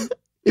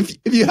if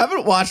you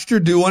haven't watched her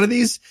do one of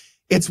these,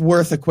 it's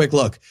worth a quick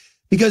look.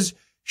 Because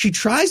she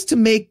tries to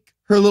make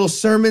her little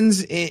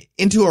sermons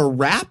into a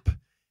rap,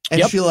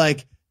 and she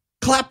like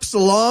claps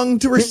along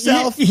to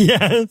herself.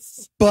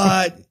 Yes.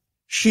 But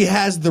she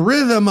has the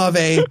rhythm of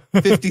a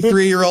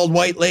 53-year-old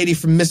white lady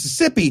from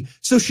Mississippi,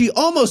 so she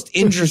almost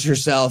injures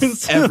herself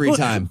every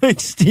time. Like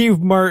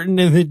Steve Martin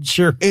in the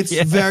church. It's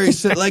very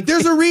like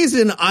there's a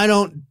reason I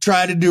don't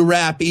try to do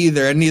rap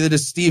either, and neither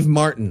does Steve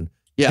Martin.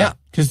 Yeah,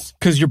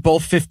 because you're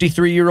both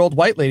 53-year-old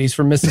white ladies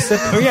from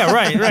Mississippi. Oh, yeah,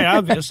 right,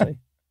 obviously.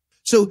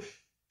 So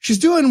she's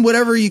doing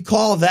whatever you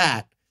call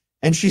that,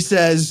 and she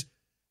says,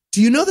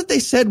 do you know that they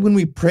said when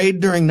we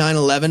prayed during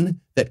 9/11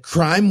 that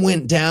crime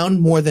went down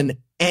more than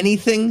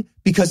anything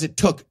because it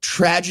took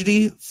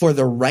tragedy for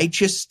the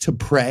righteous to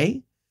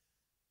pray?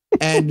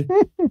 And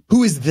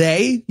who is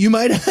they, you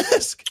might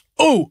ask?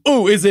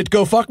 Oh, is it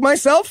go fuck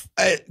myself?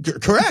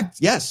 Correct.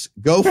 Yes.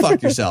 Go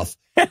fuck yourself.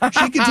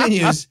 She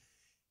continues,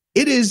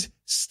 it is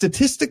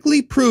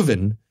statistically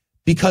proven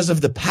because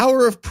of the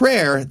power of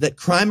prayer that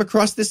crime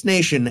across this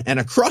nation and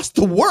across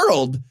the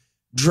world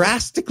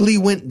drastically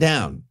went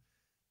down.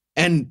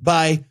 And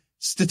by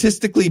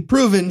statistically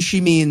proven, she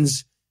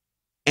means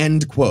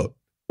end quote.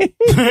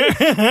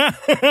 Yeah,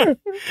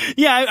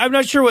 I'm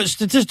not sure what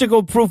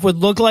statistical proof would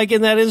look like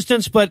in that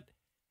instance, but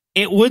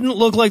it wouldn't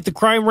look like the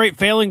crime rate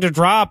failing to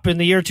drop in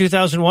the year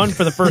 2001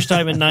 for the first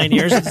time in 9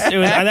 years.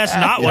 That's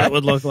not what it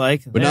would look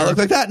like. Would not look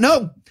like that,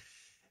 no.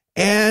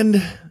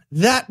 And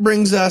that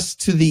brings us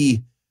to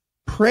the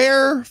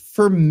prayer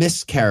for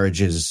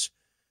miscarriages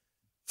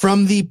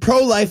from the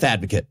pro-life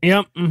advocate.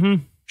 Yep.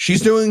 Mm-hmm.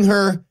 She's doing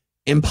her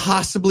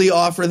impossibly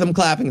off-rhythm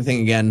clapping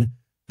thing again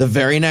the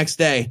very next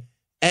day.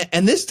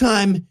 And this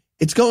time,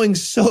 it's going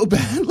so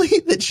badly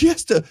that she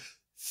has to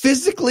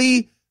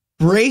physically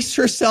brace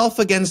herself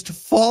against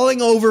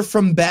falling over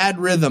from bad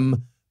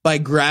rhythm by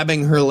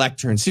grabbing her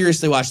lectern.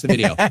 Seriously, watch the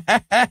video.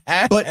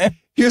 But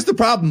here's the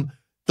problem.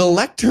 The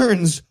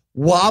lectern's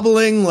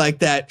wobbling like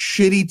that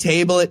shitty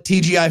table at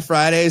TGI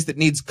Fridays that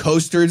needs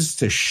coasters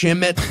to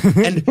shim it.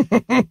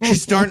 And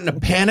she's starting to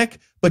panic,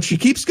 but she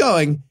keeps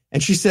going.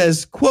 And she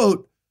says,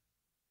 quote,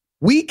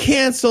 we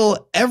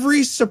cancel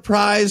every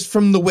surprise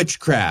from the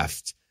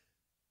witchcraft.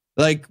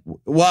 Like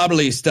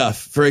wobbly stuff,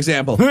 for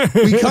example.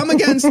 We come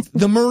against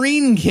the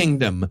marine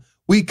kingdom.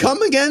 We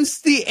come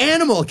against the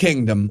animal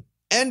kingdom.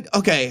 And,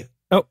 okay,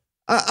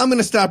 I'm going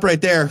to stop right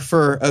there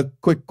for a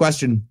quick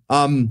question.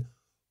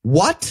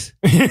 What?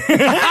 Do you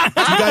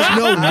guys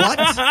know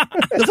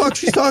what the fuck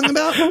she's talking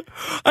about?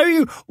 I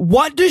mean,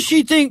 what does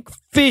she think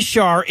fish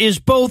are is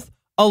both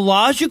a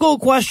logical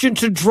question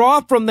to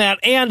draw from that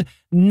and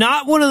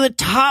not one of the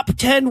top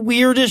 10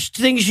 weirdest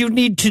things you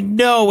need to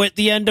know at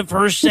the end of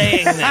her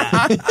saying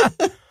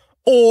that.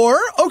 Or,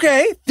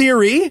 okay,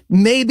 theory,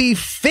 maybe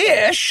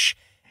fish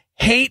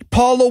hate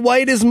Paula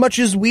White as much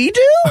as we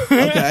do?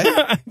 Okay.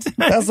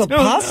 That's a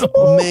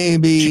possible.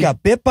 Maybe. She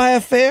got bit by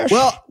a fish?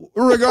 Well,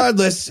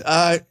 regardless,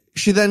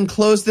 she then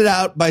closed it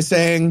out by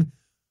saying,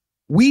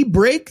 we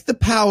break the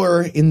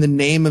power in the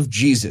name of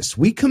Jesus.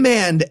 We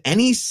command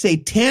any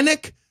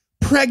satanic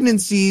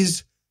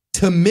pregnancies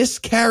to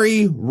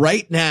miscarry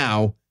right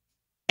now.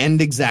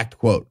 End exact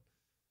quote.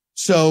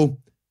 So,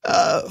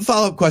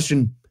 follow-up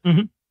question.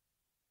 Mm-hmm.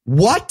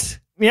 What?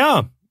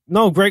 Yeah.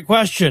 No, great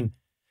question.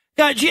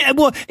 God,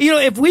 well,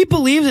 if we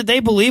believe that they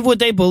believe what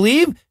they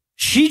believe,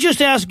 she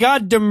just asked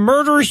God to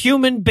murder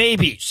human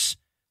babies,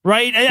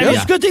 right? I mean,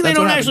 it's a good thing they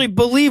don't actually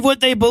believe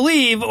what they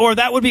believe, or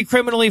that would be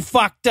criminally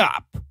fucked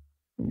up.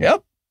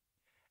 Yep.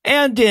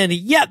 And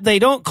yet they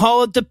don't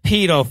call it the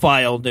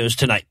pedophile news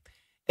tonight.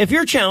 If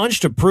you're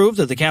challenged to prove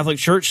that the Catholic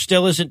Church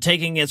still isn't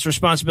taking its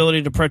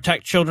responsibility to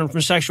protect children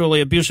from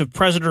sexually abusive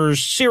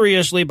predators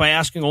seriously by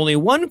asking only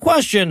one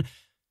question,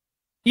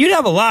 you'd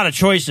have a lot of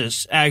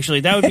choices, actually.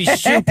 That would be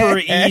super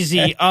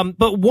easy.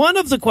 But one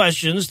of the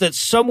questions that's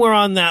somewhere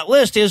on that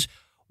list is,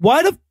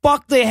 why the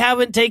fuck they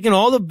haven't taken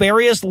all the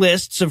various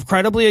lists of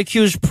credibly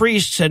accused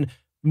priests and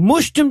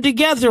mushed them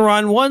together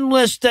on one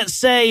list that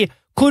say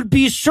could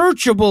be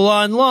searchable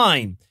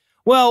online?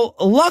 Well,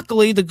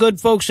 luckily, the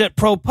good folks at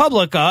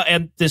ProPublica,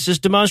 and this is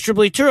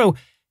demonstrably true,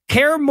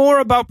 care more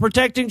about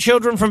protecting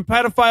children from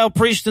pedophile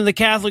priests than the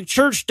Catholic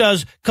Church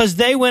does, because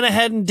they went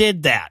ahead and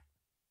did that.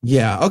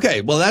 Yeah.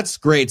 Okay. Well, that's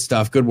great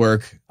stuff. Good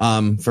work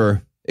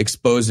for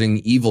exposing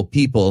evil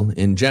people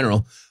in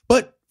general.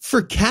 But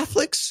for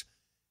Catholics,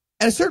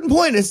 at a certain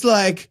point, it's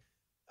like,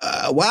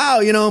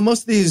 wow,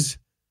 most of these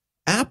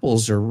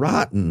apples are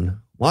rotten.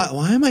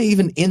 Why am I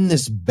even in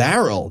this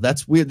barrel?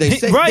 That's weird. They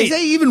say, right. They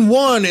say even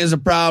one is a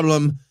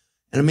problem,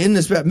 and I'm in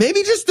this barrel.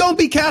 Maybe just don't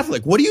be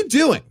Catholic. What are you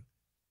doing?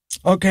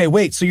 Okay,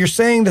 wait. So you're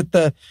saying that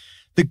the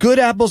good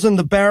apples in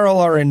the barrel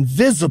are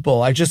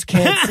invisible. I just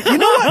can't see. You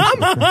know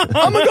what?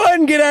 I'm going to go ahead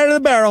and get out of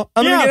the barrel.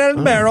 I'm going to get out of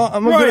the barrel.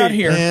 I'm going to get out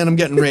here. And I'm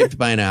getting raped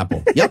by an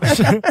apple. Yep.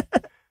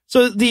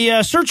 So the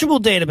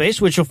searchable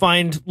database, which you'll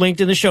find linked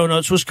in the show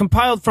notes, was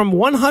compiled from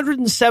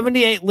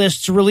 178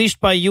 lists released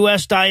by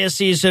U.S.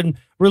 dioceses and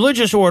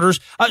religious orders.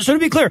 So to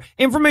be clear,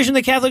 information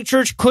the Catholic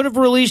Church could have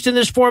released in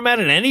this format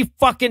at any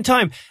fucking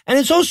time. And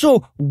it's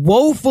also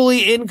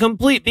woefully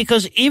incomplete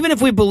because even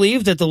if we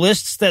believe that the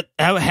lists that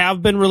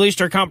have been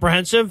released are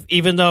comprehensive,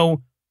 even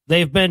though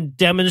they've been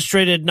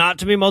demonstrated not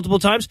to be multiple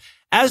times,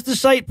 as the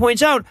site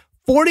points out,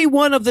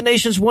 41 of the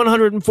nation's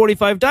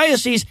 145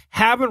 dioceses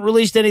haven't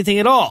released anything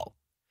at all.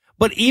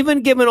 But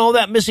even given all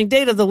that missing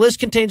data, the list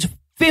contains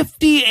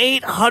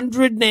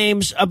 5,800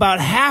 names, about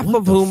half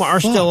of whom are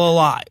still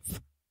alive.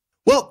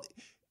 Well,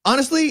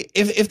 honestly,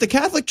 if the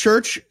Catholic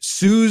Church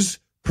sues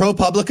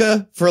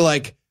ProPublica for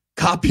like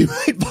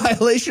copyright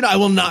violation, I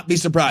will not be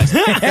surprised.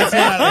 That's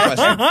not out of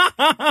the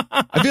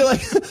question.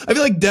 I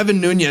feel like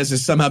Devin Nunes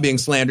is somehow being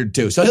slandered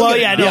too. So Well,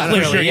 yeah, no,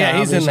 clearly, sure. yeah,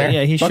 he's in there.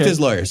 Yeah, he Fuck should. his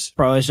lawyers.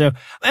 Probably so.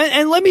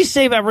 And let me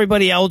save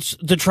everybody else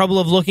the trouble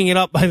of looking it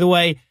up, by the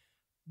way.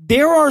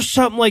 There are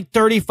something like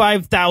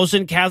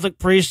 35,000 Catholic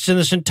priests in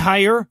this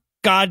entire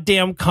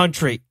goddamn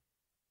country.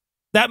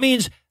 That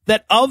means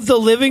that of the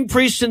living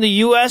priests in the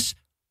U.S.,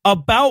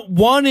 about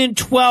 1 in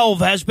 12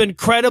 has been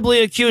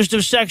credibly accused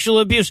of sexual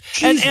abuse.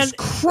 Jesus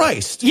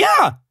Christ.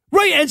 Yeah,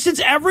 right. And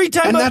since every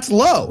time... And that's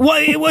low. Well,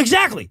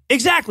 exactly.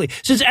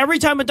 Since every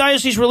time a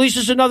diocese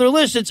releases another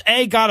list, it's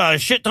A, got a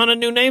shit ton of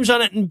new names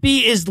on it, and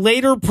B, is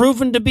later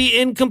proven to be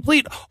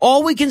incomplete.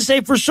 All we can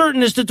say for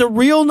certain is that the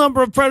real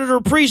number of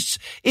predator priests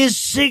is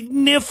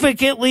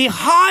significantly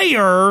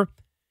higher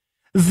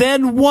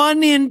than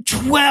 1 in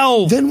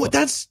 12. Then what?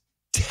 That's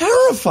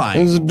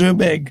terrifying. This is too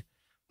big.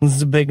 This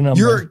is a big number.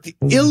 You're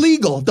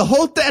illegal.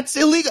 That's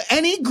illegal.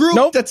 Any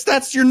group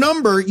that's your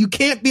number, you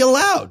can't be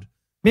allowed.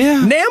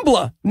 Yeah.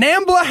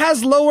 NAMBLA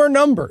has lower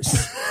numbers.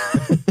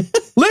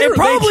 Literally,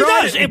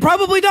 It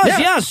probably does. Yeah.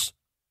 Yes.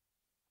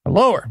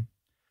 Lower.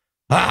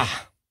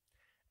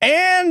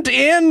 And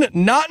in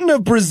not in a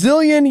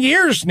Brazilian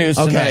years news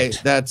Okay, tonight.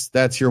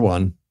 that's your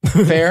one.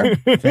 Fair.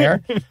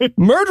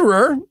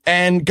 Murderer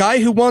and guy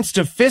who wants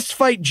to fist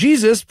fight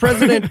Jesus,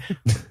 President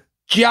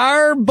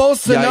Jair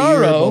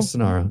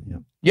Bolsonaro. Yeah.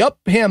 Yep,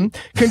 him.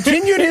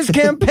 Continued his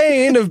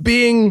campaign of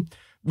being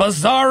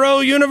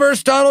Bizarro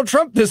Universe Donald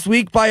Trump this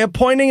week by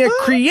appointing a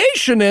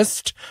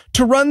creationist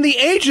to run the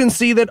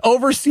agency that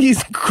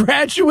oversees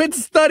graduate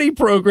study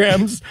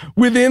programs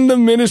within the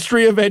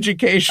Ministry of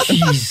Education.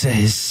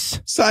 Jesus.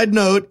 Side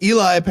note,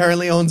 Eli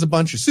apparently owns a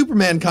bunch of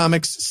Superman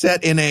comics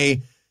set in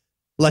a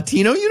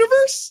Latino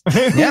universe?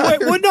 Yeah.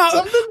 Well,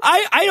 no,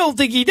 I don't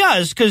think he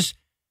does, because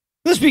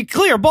let's be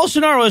clear,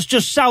 Bolsonaro is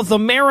just South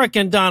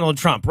American Donald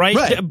Trump, right?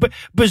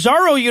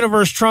 Bizarro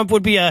Universe Trump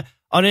would be an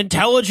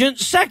intelligent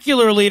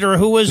secular leader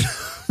who was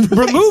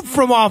removed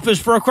from office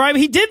for a crime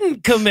he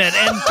didn't commit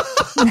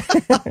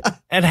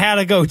and had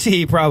a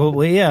goatee,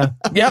 probably. Yeah.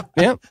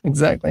 Yep,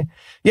 exactly.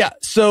 Yeah.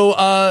 So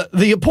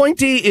the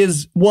appointee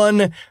is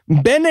one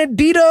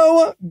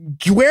Benedito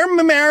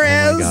Guillermo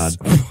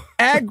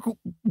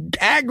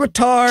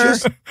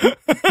Aguitar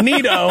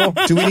Nito.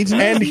 Do we need to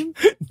know? And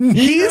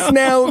he's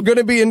now going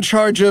to be in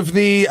charge of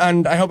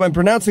and I hope I'm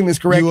pronouncing this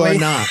correctly. You are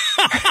not.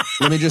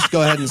 Let me just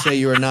go ahead and say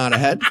you are not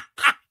ahead.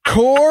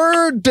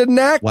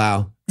 Coordinac.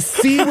 Wow.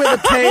 C with a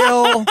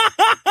tail.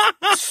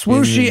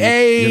 Swooshy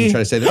A. You're gonna try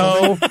to say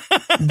that?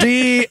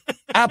 D.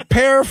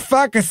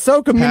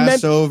 Aperfacasoca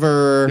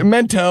Passover.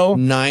 Mento.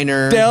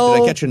 Niner. Del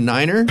Did I catch a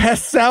niner?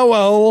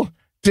 Pessoa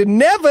de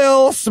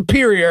Neville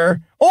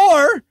Superior,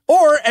 or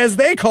as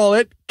they call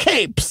it,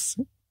 capes.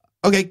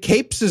 Okay,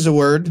 capes is a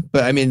word,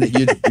 but I mean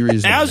you're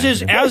using as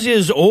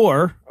is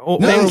or.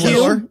 Thank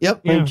you.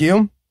 Yep. Thank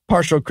you.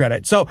 Partial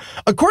credit. So,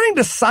 according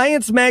to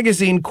Science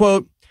Magazine,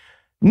 quote,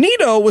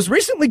 Nito was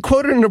recently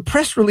quoted in a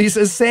press release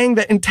as saying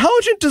that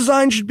intelligent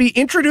design should be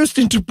introduced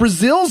into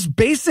Brazil's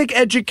basic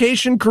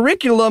education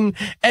curriculum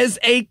as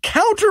a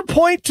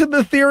counterpoint to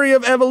the theory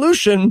of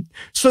evolution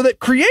so that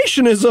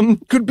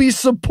creationism could be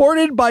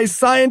supported by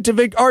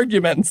scientific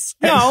arguments.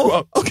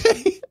 No.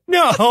 Okay.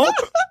 No.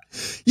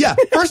 Yeah.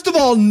 First of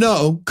all,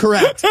 no.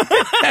 Correct.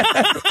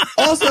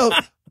 Also,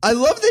 I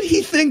love that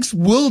he thinks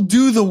we'll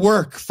do the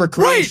work for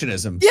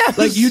creationism. Right. Yes.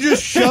 Like you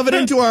just shove it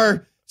into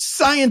our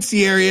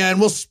sciencey area and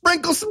we'll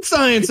sprinkle some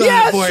science on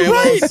it for you.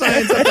 Right. We'll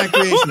science up that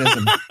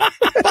creationism.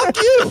 Fuck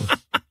you.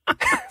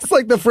 It's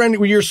like the friend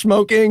when you're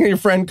smoking and your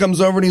friend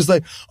comes over and he's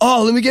like,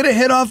 oh, let me get a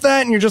hit off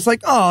that. And you're just like,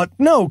 oh,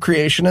 no,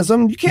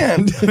 creationism. You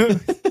can't.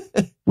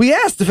 We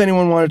asked if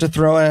anyone wanted to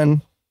throw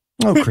in.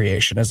 Oh,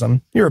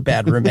 creationism. You're a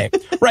bad roommate.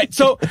 Right.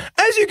 So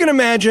as you can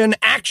imagine,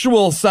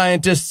 actual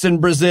scientists in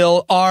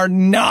Brazil are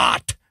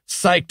not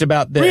psyched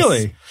about this.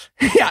 Really?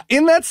 Yeah.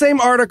 In that same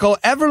article,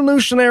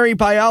 evolutionary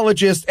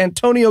biologist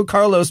Antonio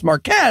Carlos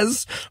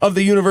Marquez of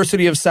the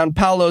University of Sao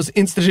Paulo's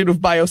Institute of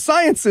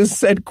Biosciences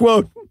said,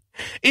 quote,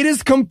 it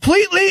is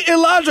completely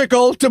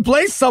illogical to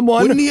place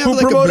someone Wouldn't he have who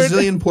like promoted... a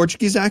Brazilian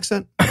Portuguese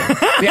accent?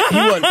 Yeah,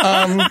 he would.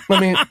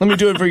 Let me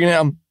do it for you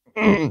now.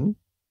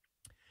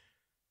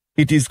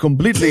 It is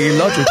completely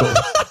illogical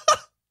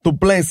to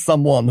place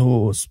someone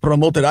who's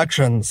promoted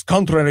actions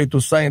contrary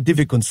to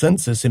scientific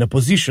consensus in a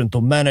position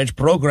to manage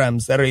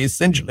programs that are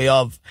essentially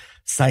of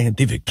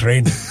scientific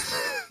training.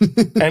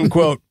 End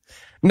quote.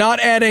 Not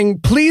adding,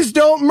 please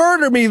don't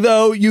murder me,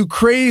 though, you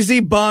crazy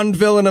Bond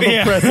villain of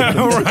a president.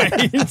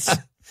 Right.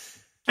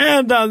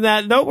 And on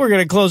that note, we're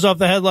going to close off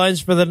the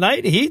headlines for the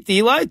night. Heath,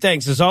 Eli,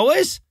 thanks as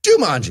always.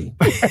 Jumanji.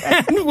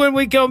 And when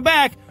we come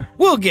back,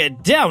 we'll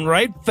get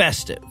downright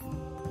festive.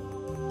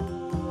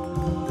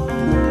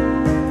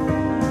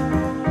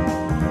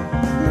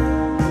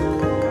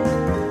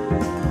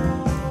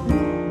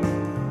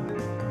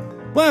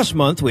 Last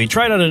month, we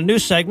tried out a new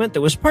segment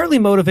that was partly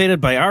motivated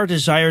by our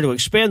desire to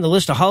expand the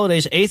list of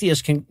holidays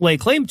atheists can lay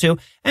claim to,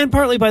 and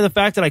partly by the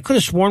fact that I could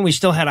have sworn we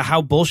still had a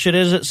How Bullshit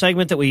Is It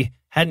segment that we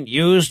hadn't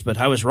used, but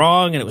I was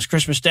wrong, and it was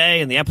Christmas Day,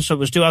 and the episode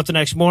was due out the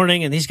next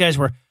morning, and these guys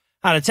were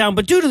out of town.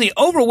 But due to the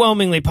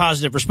overwhelmingly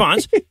positive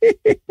response,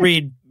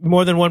 read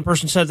more than one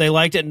person said they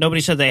liked it, and nobody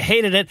said they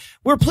hated it,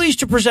 we're pleased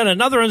to present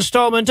another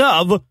installment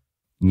of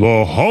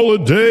The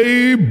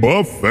Holiday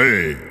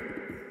Buffet.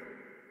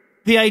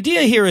 The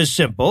idea here is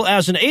simple.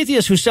 As an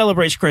atheist who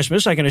celebrates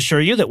Christmas, I can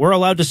assure you that we're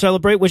allowed to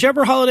celebrate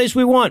whichever holidays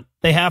we want.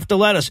 They have to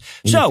let us.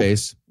 So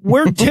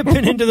we're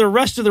dipping into the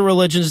rest of the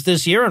religions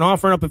this year and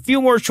offering up a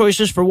few more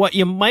choices for what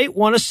you might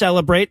want to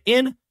celebrate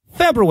in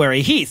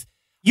February. Heath,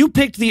 you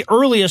picked the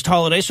earliest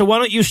holiday, so why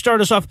don't you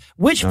start us off?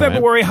 Which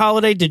February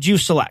holiday did you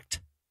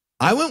select?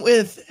 I went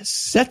with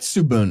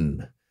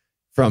Setsubun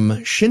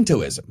from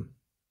Shintoism.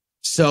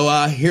 So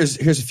here's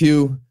a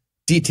few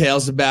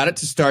details about it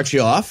to start you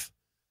off.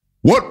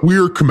 What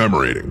we're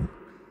commemorating.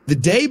 The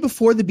day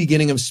before the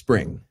beginning of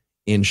spring.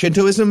 In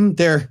Shintoism,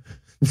 they're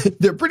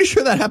pretty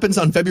sure that happens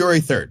on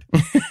February 3rd.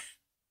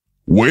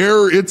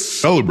 Where it's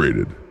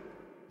celebrated.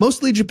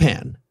 Mostly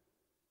Japan.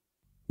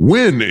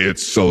 When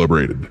it's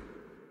celebrated.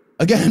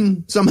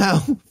 Again, somehow,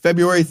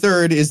 February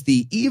 3rd is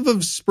the eve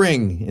of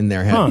spring in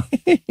their head.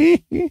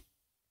 Huh.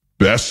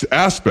 Best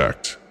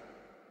aspect.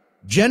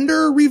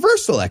 Gender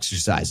reversal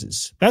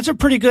exercises. That's a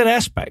pretty good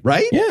aspect.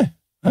 Right? Yeah,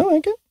 I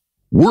like it.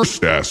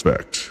 Worst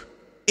aspect.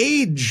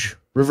 Age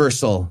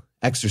reversal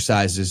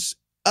exercises.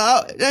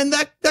 And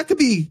that could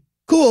be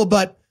cool,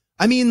 but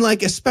I mean,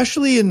 like,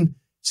 especially in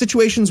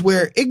situations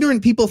where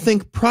ignorant people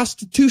think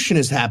prostitution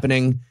is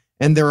happening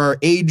and there are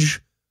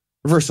age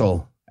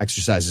reversal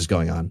exercises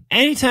going on.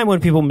 Anytime when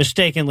people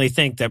mistakenly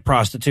think that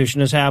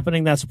prostitution is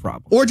happening, that's a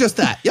problem. Or just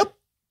that. Yep.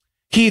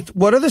 Keith,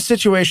 what are the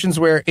situations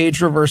where age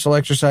reversal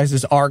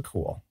exercises are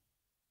cool?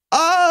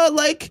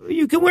 Like,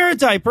 You can wear a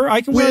diaper.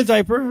 I can wear a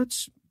diaper.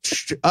 It's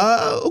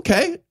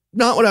okay.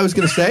 Not what I was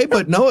going to say,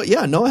 but Noah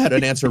had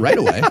an answer right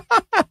away.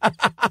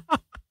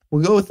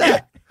 We'll go with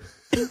that.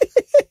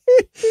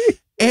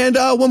 And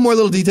one more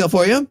little detail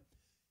for you.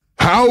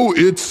 How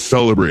it's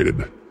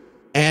celebrated.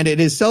 And it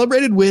is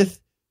celebrated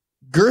with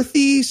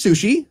girthy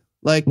sushi,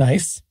 like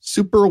Nice.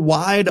 super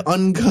wide,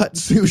 uncut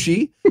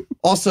sushi.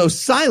 Also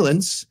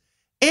silence,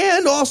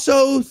 and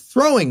also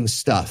throwing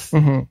stuff.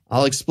 Mm-hmm.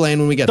 I'll explain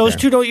when we get those there.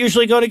 two don't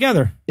usually go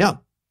together. Yeah.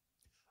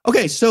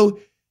 Okay, so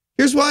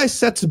here's why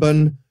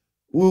Setsubun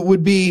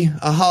would be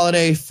a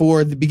holiday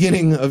for the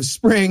beginning of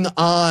spring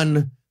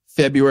on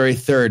February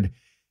 3rd.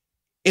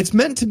 It's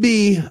meant to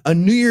be a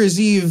New Year's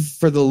Eve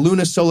for the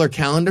lunisolar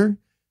calendar.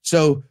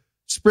 So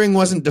spring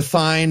wasn't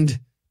defined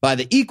by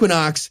the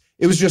equinox.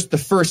 It was just the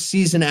first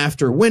season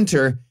after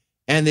winter.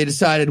 And they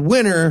decided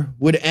winter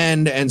would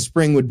end and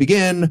spring would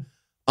begin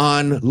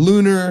on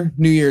lunar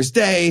New Year's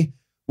Day,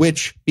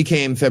 which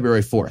became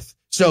February 4th.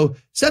 So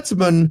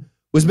Setsubun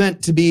was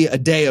meant to be a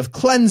day of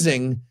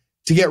cleansing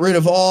to get rid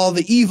of all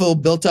the evil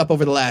built up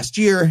over the last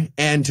year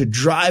and to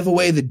drive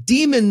away the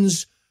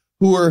demons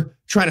who were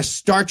trying to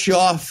start you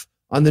off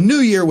on the new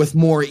year with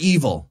more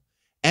evil.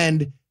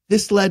 And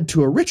this led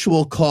to a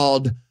ritual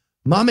called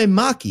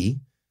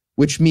Mamemaki,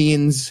 which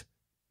means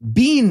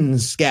bean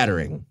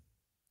scattering.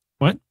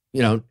 What?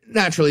 You know,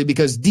 naturally,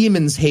 because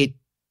demons hate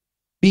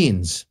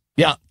beans.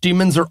 Yeah,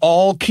 demons are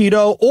all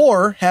keto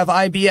or have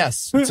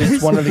IBS.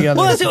 It's one or the other.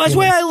 Well, that's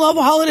why I love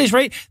holidays,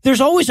 right?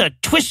 There's always a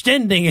twist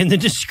ending in the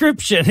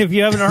description if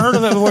you haven't heard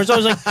of it before. It's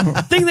always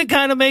like, thing that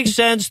kind of makes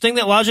sense, thing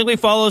that logically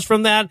follows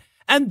from that.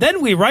 And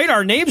then we write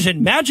our names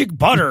in magic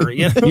butter.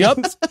 You know? Yep.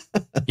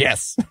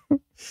 Yes.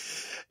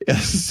 Yeah,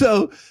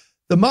 so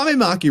the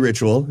Mamemaki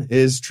ritual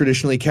is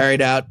traditionally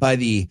carried out by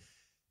the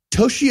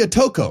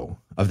Toshiotoko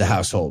of the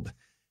household.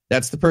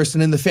 That's the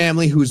person in the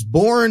family who's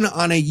born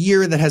on a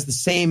year that has the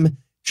same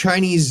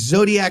Chinese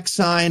zodiac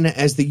sign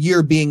as the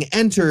year being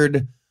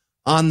entered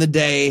on the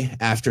day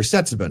after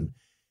Setsubun.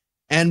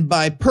 And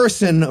by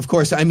person, of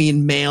course, I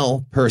mean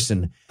male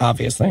person.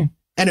 Obviously.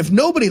 And if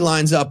nobody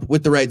lines up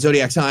with the right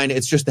zodiac sign,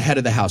 it's just the head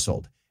of the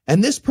household.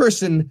 And this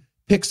person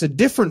picks a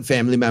different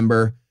family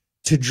member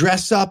to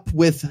dress up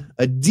with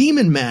a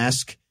demon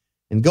mask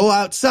and go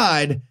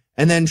outside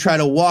and then try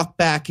to walk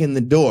back in the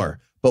door.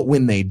 But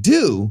when they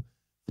do,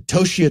 the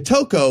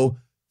Toshiotoko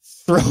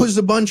throws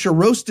a bunch of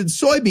roasted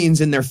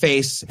soybeans in their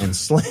face and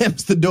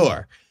slams the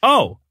door.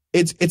 Oh,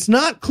 It's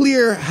not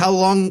clear how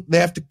long they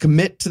have to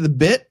commit to the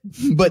bit,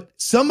 but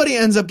somebody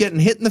ends up getting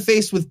hit in the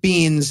face with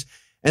beans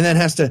and then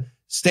has to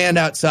stand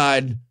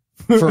outside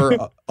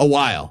for a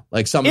while,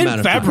 like some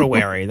amount of time. In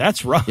February,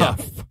 that's rough. Yeah.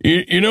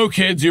 You know,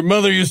 kids, your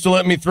mother used to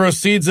let me throw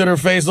seeds at her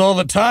face all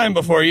the time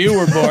before you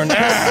were born.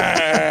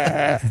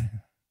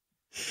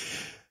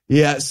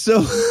 Yeah,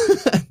 so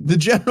the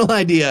general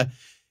idea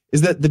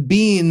is that the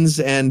beans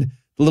and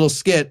the little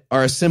skit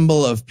are a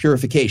symbol of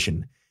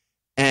purification.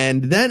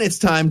 And then it's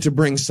time to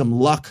bring some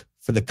luck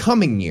for the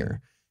coming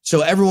year.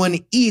 So everyone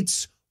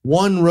eats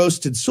one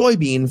roasted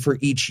soybean for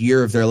each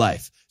year of their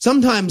life,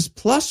 sometimes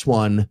plus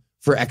one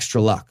for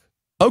extra luck.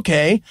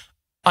 Okay,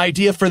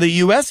 idea for the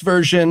U.S.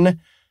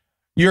 version.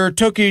 Your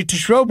Toki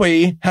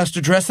Toshobi has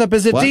to dress up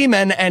as a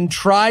demon and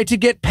try to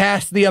get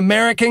past the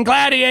American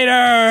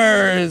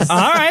gladiators. All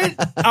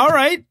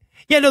right.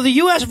 Yeah, no, the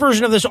U.S.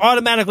 version of this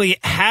automatically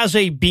has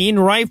a bean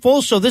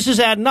rifle, so this is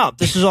adding up.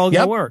 This is all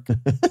going to work.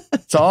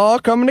 It's all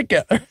coming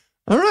together.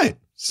 All right.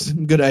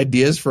 Some good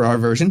ideas for our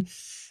version.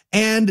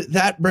 And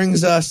that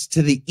brings us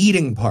to the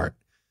eating part,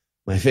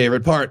 my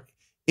favorite part.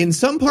 In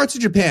some parts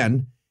of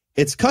Japan,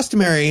 it's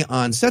customary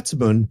on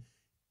Setsubun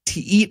to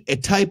eat a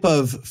type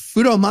of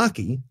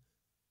fudomaki,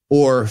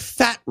 or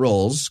fat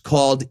rolls,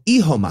 called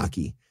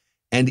ihomaki.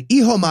 And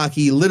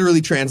ihomaki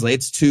literally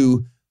translates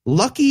to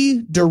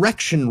lucky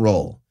direction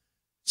roll.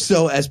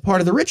 So as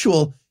part of the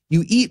ritual,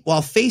 you eat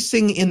while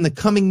facing in the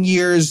coming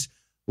year's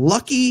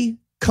lucky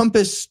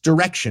compass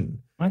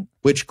direction,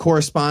 which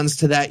corresponds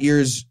to that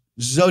year's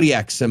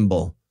zodiac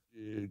symbol,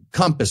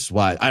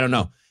 compass-wise. I don't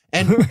know.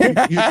 And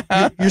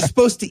you're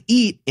supposed to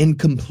eat in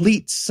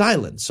complete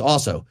silence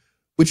also,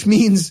 which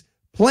means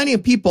plenty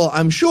of people,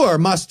 I'm sure,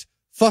 must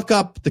fuck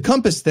up the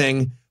compass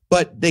thing,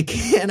 but they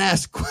can't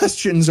ask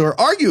questions or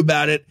argue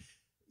about it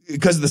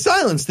because of the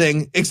silence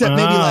thing, except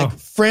maybe like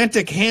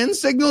frantic hand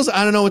signals.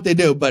 I don't know what they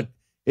do, but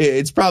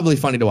it's probably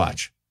funny to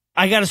watch.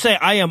 I got to say,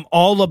 I am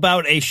all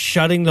about a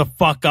shutting the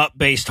fuck up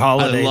based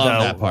holiday. I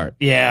love that part.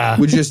 Yeah.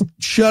 We just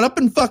shut up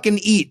and fucking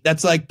eat.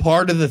 That's like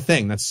part of the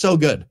thing. That's so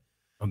good.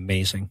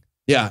 Amazing.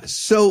 Yeah.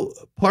 So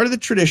part of the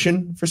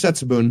tradition for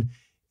Setsubun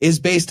is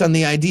based on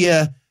the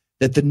idea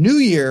that the new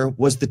year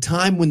was the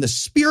time when the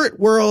spirit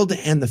world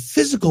and the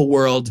physical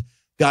world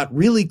got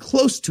really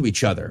close to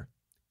each other.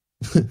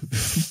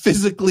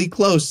 Physically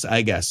close,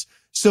 I guess.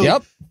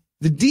 So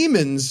the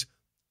demons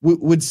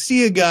would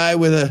see a guy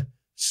with a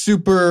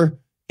super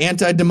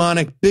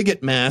anti-demonic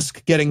bigot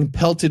mask getting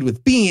pelted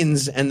with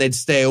beans and they'd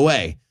stay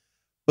away.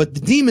 But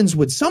the demons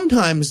would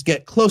sometimes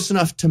get close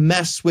enough to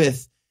mess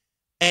with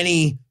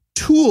any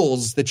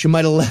tools that you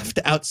might have left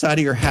outside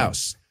of your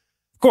house.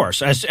 Of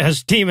course,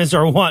 as demons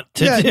are wont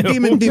to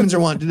do. Demons are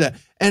wont to do that.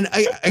 And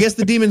I guess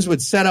the demons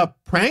would set up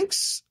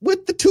pranks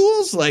with the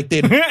tools. Like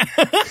they'd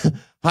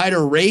hide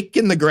a rake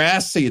in the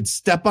grass so you'd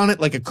step on it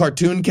like a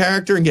cartoon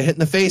character and get hit in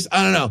the face.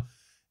 I don't know.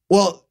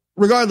 Well,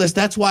 regardless,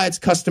 that's why it's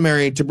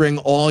customary to bring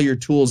all your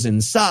tools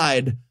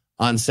inside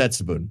on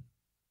Setsubun.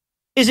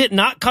 Is it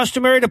not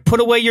customary to put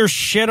away your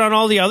shit on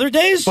all the other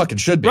days? Fucking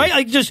should be. Right?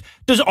 Like,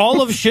 does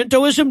all of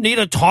Shintoism need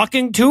a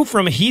talking to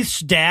from Heath's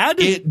dad?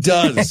 It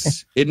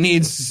does. It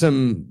needs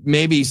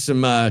maybe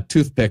some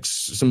toothpicks,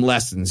 some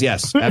lessons.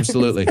 Yes,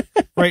 absolutely.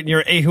 Right in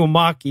your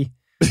ehumaki.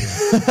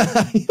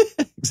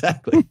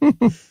 Exactly.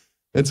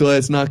 That's why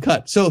it's not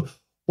cut. So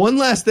one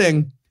last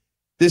thing.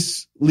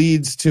 This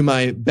leads to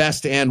my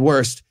best and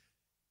worst.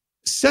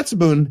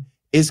 Setsubun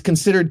is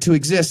considered to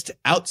exist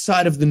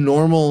outside of the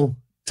normal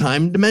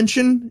time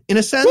dimension, in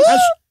a sense.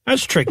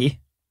 That's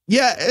tricky.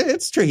 Yeah,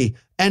 it's tricky.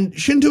 And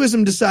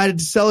Shintoism decided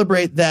to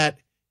celebrate that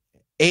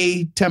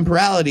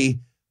atemporality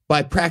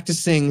by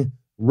practicing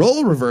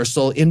role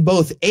reversal in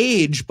both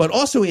age, but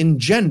also in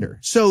gender.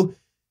 So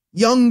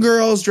young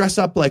girls dress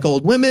up like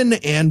old women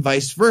and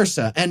vice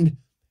versa. And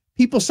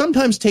people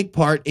sometimes take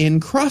part in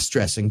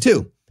cross-dressing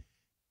too.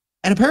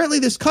 And apparently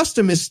this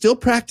custom is still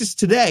practiced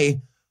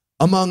today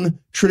among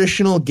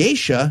traditional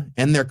geisha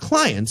and their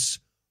clients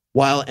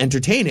while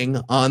entertaining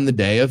on the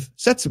day of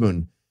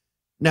Setsubun.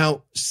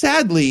 Now,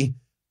 sadly,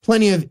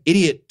 plenty of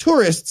idiot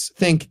tourists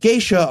think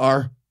geisha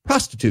are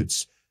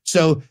prostitutes.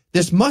 So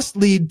this must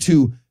lead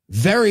to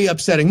very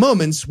upsetting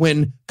moments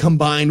when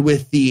combined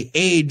with the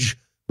age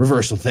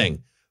reversal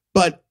thing.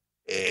 But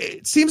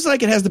it seems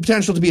like it has the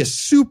potential to be a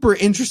super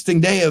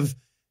interesting day of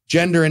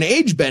gender and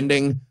age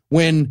bending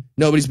when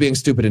nobody's being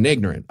stupid and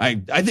ignorant.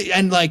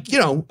 And like, you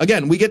know,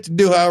 again, we get to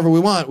do however we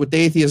want with the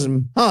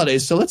atheism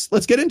holidays. So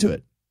let's get into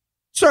it.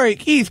 Sorry,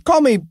 Keith, call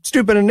me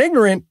stupid and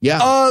ignorant.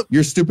 Yeah,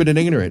 you're stupid and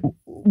ignorant.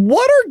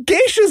 What are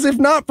geishas if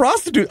not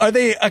prostitutes? Are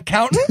they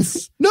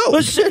accountants? No.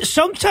 But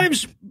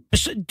sometimes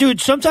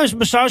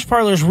massage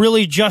parlors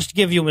really just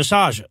give you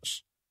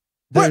massages.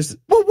 What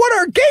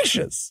are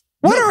geishas?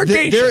 What are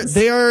geishas?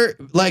 They are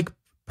like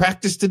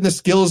practiced in the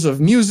skills of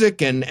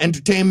music and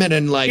entertainment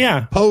and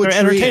like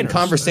poetry and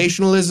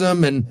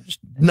conversationalism and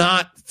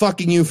not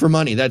fucking you for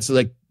money. That's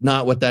like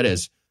not what that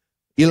is.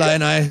 Eli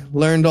and I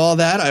learned all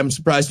that. I'm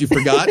surprised you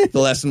forgot the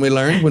lesson we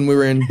learned when we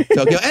were in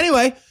Tokyo.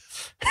 Anyway,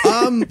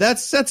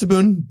 that's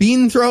Setsubun.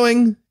 Bean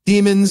throwing,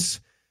 demons,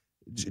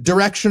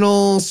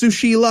 directional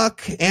sushi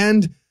luck,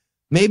 and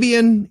maybe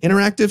an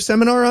interactive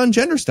seminar on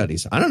gender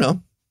studies. I don't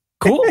know.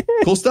 Cool.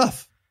 Cool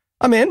stuff.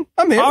 I'm in.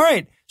 All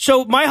right.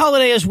 So my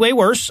holiday is way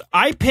worse.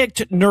 I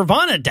picked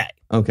Nirvana Day.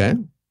 Okay.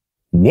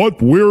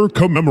 What we're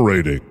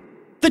commemorating.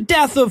 The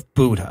death of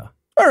Buddha.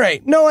 All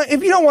right. Noah,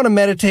 if you don't want to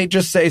meditate,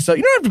 just say so.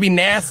 You don't have to be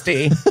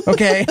nasty,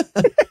 okay?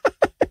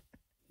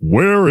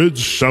 Where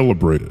it's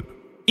celebrated.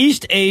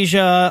 East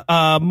Asia,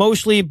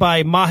 mostly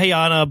by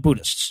Mahayana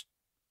Buddhists.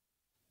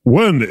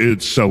 When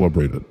it's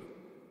celebrated.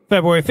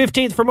 February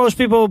 15th for most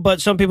people, but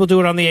some people do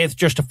it on the 8th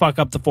just to fuck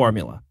up the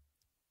formula.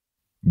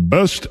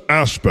 Best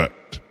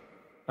aspect.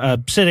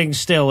 Sitting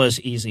still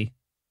is easy.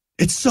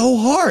 It's so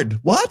hard.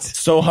 What?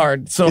 So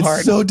hard. So It's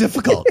hard. so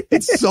difficult.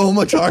 It's so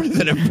much harder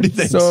than everybody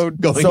thinks. So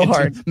into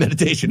hard.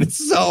 meditation. It's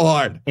so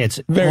hard. It's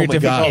Very my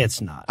difficult. God. It's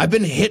not. I've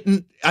been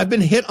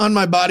hit on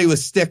my body with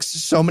sticks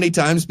so many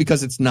times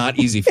because it's not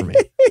easy for me.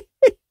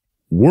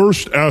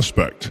 Worst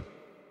aspect.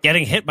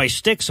 Getting hit by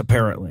sticks,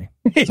 apparently.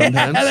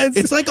 Sometimes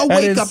it's like a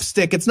wake up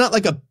stick. It's not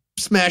like a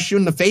smash you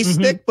in the face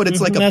stick, but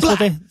it's like a That's what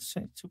blah. they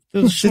say.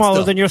 It's smaller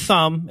still. than your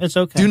thumb. It's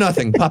okay. Do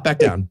nothing. Pop back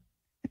down.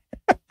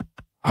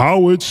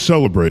 How it's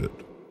celebrated.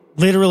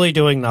 Literally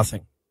doing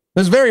nothing.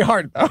 It's very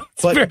hard, though.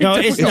 But No,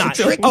 it's not.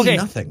 tricky Okay.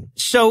 nothing.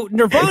 So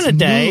Nirvana It's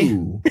Day,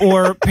 moo.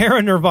 or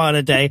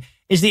Paranirvana Day,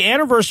 is the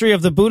anniversary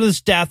of the Buddha's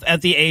death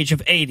at the age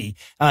of 80.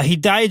 He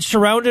died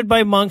surrounded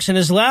by monks, and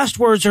his last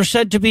words are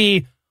said to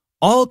be,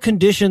 "All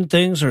conditioned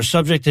things are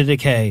subject to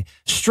decay.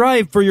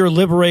 Strive for your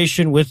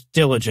liberation with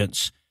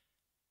diligence."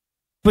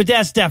 But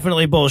that's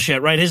definitely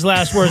bullshit, right? His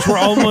last words were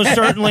almost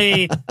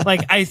certainly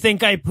like, "I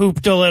think I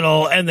pooped a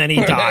little," and then he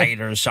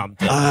died or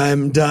something.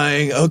 I'm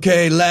dying.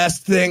 Okay,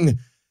 last thing.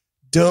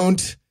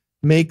 Don't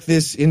make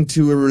this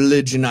into a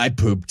religion. I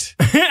pooped.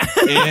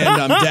 And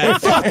I'm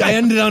dead. Fuck, I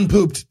ended on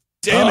pooped.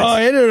 Damn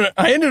it.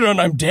 I ended on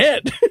I'm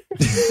dead.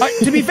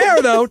 To be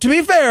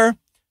fair,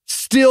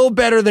 still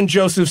better than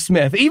Joseph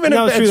Smith, even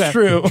if that's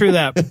true. True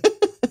that.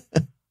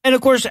 And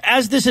of course,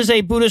 as this is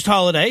a Buddhist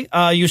holiday,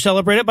 you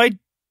celebrate it by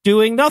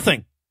doing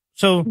nothing.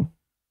 So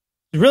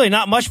there's really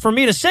not much for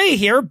me to say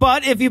here,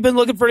 but if you've been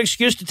looking for an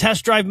excuse to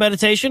test drive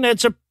meditation,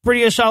 it's a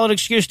pretty solid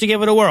excuse to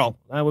give it a whirl.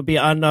 That would be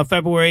on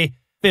February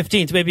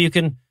 15th. Maybe you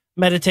can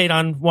meditate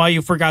on why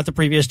you forgot the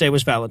previous day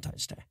was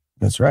Valentine's Day.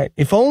 That's right.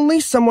 If only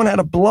someone had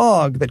a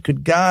blog that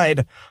could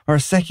guide our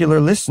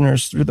secular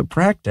listeners through the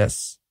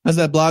practice. How's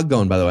that blog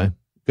going, by the way?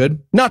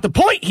 Good? Not the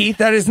point, Heath.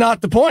 That is not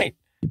the point.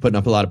 You putting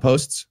up a lot of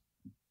posts?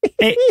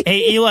 Hey,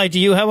 Eli, do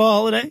you have a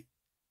holiday?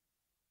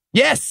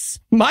 Yes,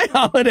 my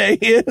holiday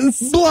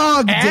is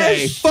Blog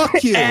Day.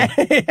 Fuck you.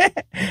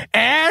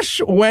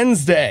 Ash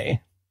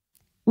Wednesday.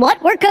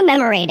 What we're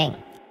commemorating.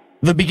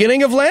 The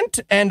beginning of Lent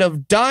and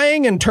of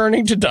dying and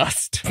turning to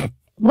dust.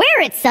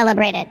 Where it's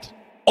celebrated.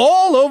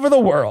 All over the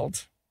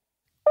world.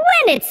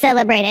 When it's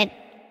celebrated.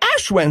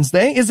 Ash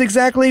Wednesday is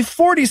exactly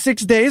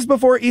 46 days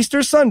before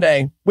Easter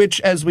Sunday, which,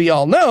 as we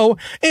all know,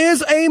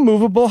 is a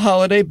movable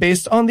holiday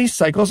based on the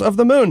cycles of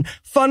the moon.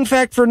 Fun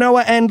fact for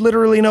Noah and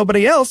literally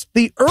nobody else,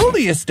 the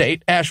earliest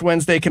date Ash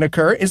Wednesday can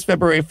occur is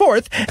February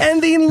 4th,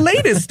 and the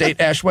latest date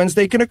Ash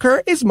Wednesday can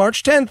occur is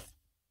March 10th.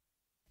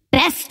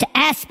 Best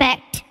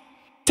aspect.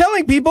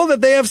 Telling people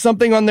that they have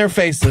something on their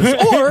faces,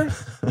 or,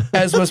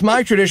 as was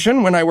my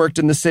tradition when I worked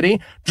in the city,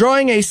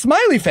 drawing a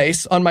smiley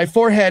face on my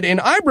forehead in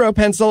eyebrow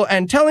pencil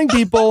and telling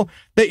people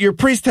that your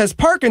priest has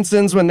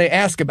Parkinson's when they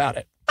ask about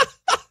it.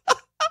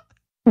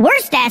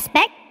 Worst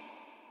aspect.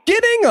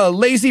 Getting a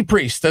lazy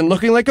priest and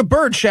looking like a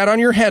bird shat on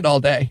your head all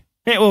day.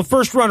 Hey, well,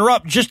 first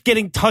runner-up, just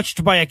getting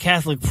touched by a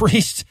Catholic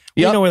priest.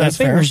 You Yep, know where that that's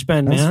fair. finger's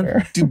been, That's man.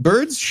 fair. Do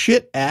birds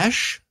shit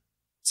ash?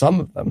 Some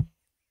of them.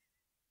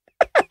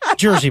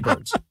 Jersey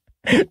birds.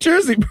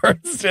 Jersey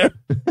birds do.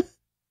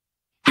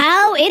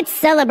 How it's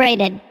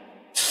celebrated.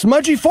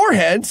 Smudgy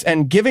foreheads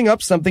and giving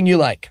up something you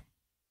like.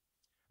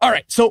 All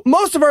right, so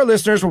most of our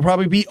listeners will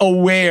probably be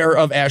aware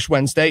of Ash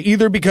Wednesday,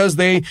 either because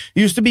they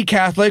used to be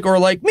Catholic or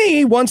like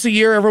me, once a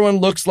year everyone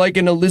looks like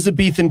an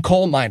Elizabethan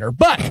coal miner.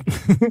 But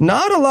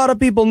not a lot of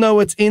people know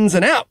its ins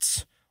and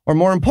outs, or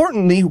more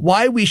importantly,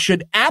 why we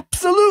should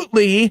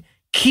absolutely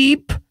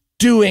keep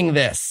doing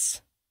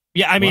this.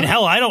 Yeah, I mean,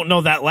 hell, I don't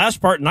know that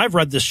last part, and I've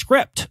read the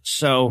script,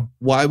 so...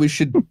 Why we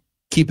should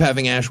keep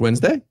having Ash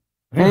Wednesday?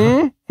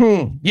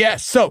 Mm-hmm.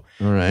 Yes, so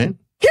All right.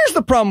 here's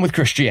the problem with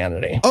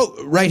Christianity.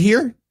 Oh, right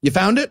here? You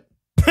found it?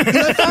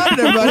 I found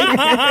it,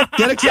 everybody.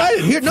 Get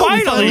excited. Here, no,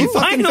 we Finally,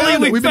 fucking finally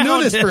found we it. We've been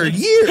doing found this for it.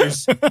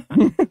 years.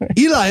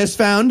 Eli has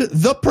found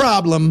the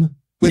problem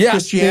with Yeah.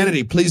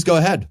 Christianity. Please go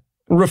ahead.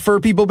 Refer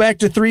people back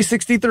to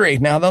 363.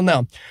 Now they'll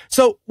know.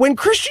 So when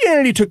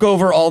Christianity took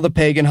over all the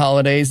pagan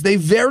holidays, they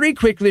very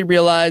quickly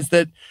realized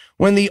that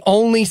when the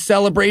only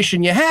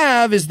celebration you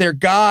have is their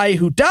guy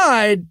who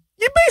died,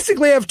 you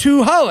basically have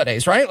two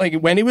holidays, right? Like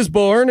when he was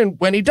born and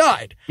when he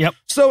died. Yep.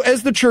 So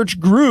as the church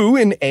grew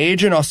in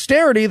age and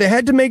austerity, they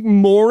had to make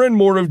more and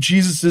more of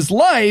Jesus's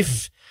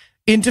life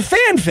into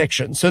fan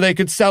fiction so they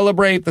could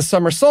celebrate the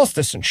summer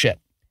solstice and shit.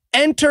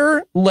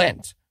 Enter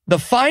Lent, the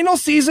final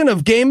season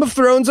of Game of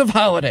Thrones of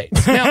holidays.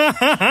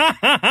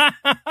 Now,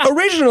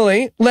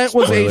 originally, Lent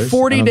was a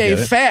 40-day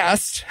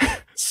fast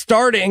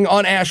starting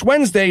on Ash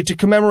Wednesday to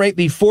commemorate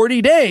the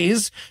 40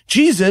 days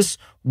Jesus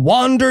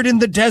wandered in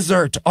the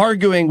desert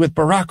arguing with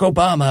Barack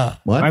Obama.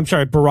 What? I'm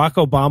sorry, Barack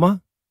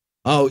Obama?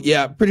 Oh,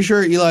 yeah. Pretty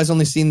sure Eli's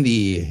only seen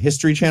the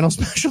History Channel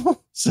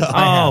special. So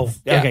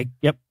okay.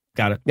 Yep.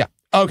 Got it. Yeah.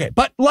 Okay.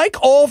 But like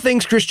all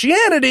things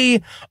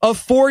Christianity, a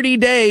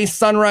 40-day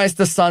sunrise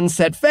to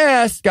sunset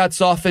fast got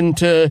softened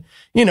to,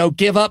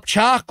 give up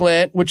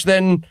chocolate, which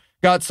then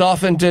got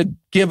softened to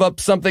give up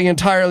something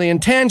entirely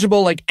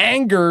intangible like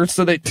anger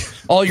so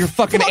that all your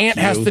fucking aunt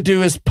has to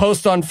do is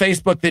post on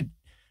Facebook that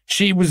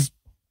she was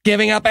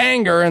giving up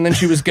anger and then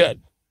she was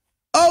good.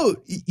 Oh,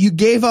 you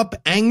gave up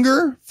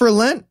anger for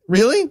Lent?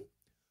 Really?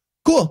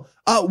 Cool.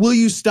 Will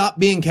you stop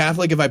being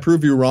Catholic if I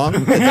prove you wrong?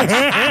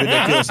 That's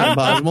ridiculous and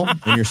impossible,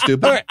 and you're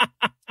stupid. All right.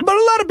 But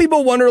a lot of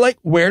people wonder,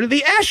 where do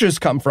the ashes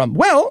come from?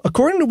 Well,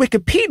 according to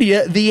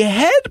Wikipedia, the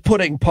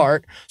head-putting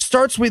part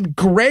starts with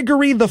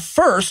Gregory the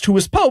First, who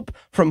was Pope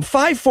from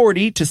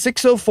 540 to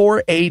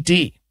 604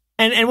 A.D.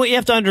 And what you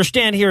have to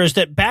understand here is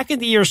that back in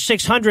the year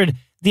 600,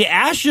 the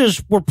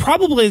ashes were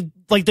probably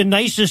the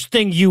nicest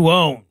thing you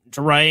owned,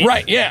 right?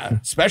 Right, yeah,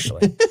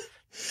 especially.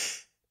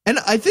 And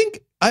I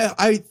think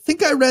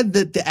I read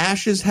that the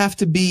ashes have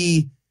to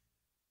be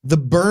the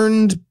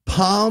burned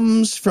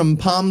palms from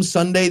Palm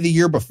Sunday the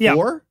year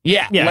before.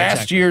 Yeah,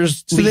 last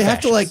year's. So they have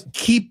to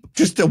keep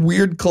just a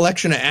weird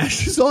collection of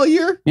ashes all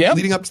year,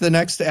 leading up to the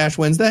next Ash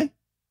Wednesday.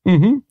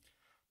 Mm-hmm.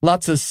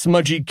 Lots of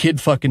smudgy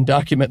kid fucking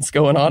documents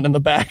going on in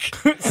the back.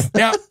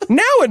 Now,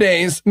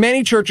 nowadays,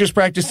 many churches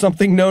practice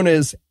something known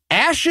as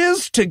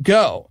ashes to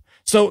go.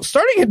 So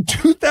starting in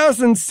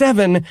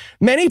 2007,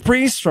 many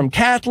priests from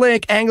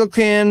Catholic,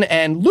 Anglican,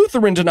 and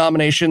Lutheran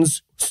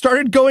denominations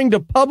started going to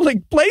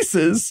public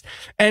places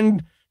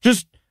and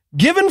just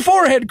giving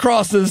forehead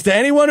crosses to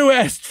anyone who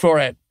asked for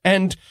it.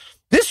 And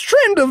this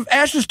trend of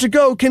ashes to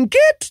go can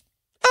get,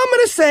 I'm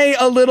going to say,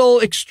 a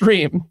little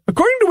extreme.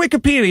 According to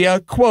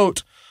Wikipedia,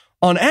 quote,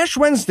 on Ash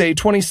Wednesday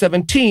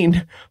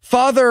 2017,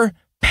 Father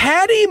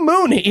Paddy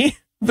Mooney,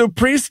 the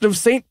priest of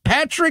St.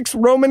 Patrick's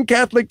Roman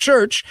Catholic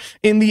Church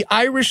in the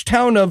Irish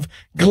town of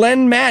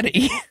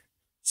Glenmaddie.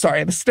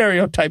 Sorry, the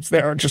stereotypes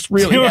there are just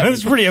really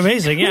That's pretty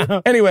amazing, yeah.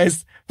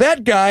 Anyways,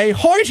 that guy,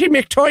 Hoity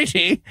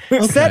McToity,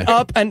 set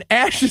up an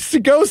ashes to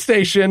go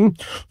station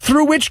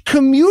through which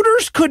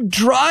commuters could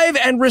drive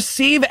and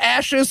receive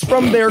ashes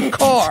from their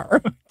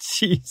car.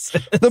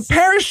 Jesus. The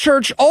parish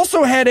church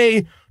also had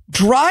a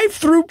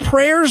drive-through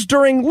prayers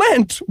during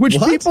Lent, which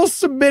people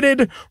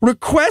submitted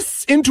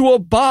requests into a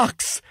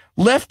box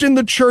left in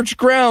the church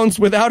grounds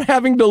without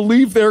having to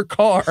leave their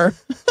car.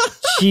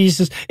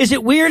 Jesus. Is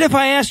it weird if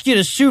I ask you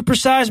to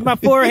supersize my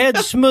forehead,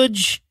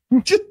 smudge?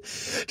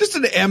 Just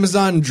an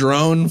Amazon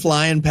drone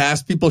flying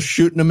past, people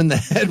shooting them in the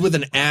head with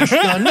an ash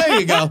gun. There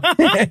you go.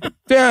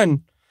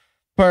 Done.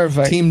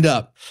 Perfect. Teamed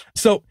up.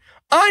 So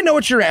I know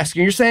what you're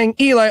asking. You're saying,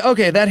 Eli,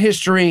 okay, that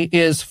history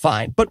is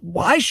fine, but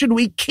why should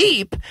we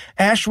keep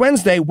Ash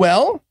Wednesday?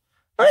 Well,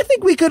 I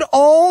think we could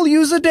all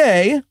use a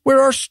day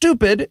where our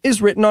stupid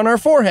is written on our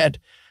forehead.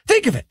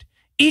 Think of it.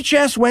 Each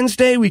Ash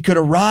Wednesday, we could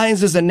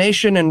arise as a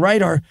nation and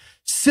write our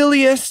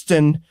silliest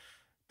and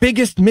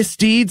biggest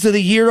misdeeds of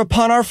the year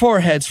upon our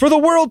foreheads for the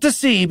world to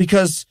see,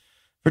 because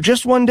for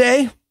just one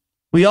day,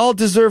 we all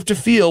deserve to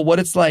feel what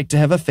it's like to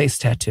have a face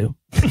tattoo.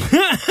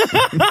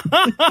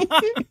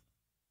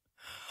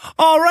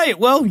 All right.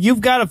 Well,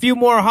 you've got a few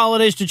more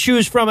holidays to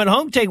choose from at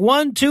home. Take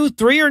 1, 2,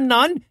 3, or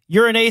none.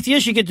 You're an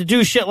atheist. You get to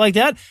do shit like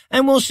that.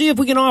 And we'll see if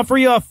we can offer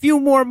you a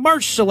few more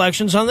March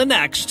selections on the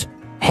next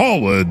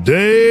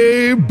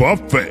Holiday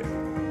Buffet.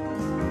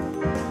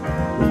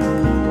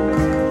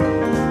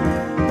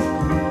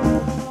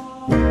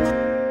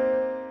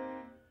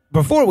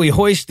 Before we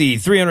hoist the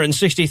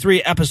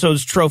 363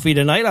 episodes trophy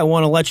tonight, I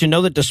want to let you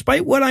know that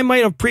despite what I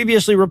might have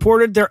previously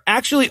reported, there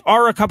actually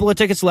are a couple of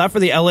tickets left for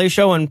the LA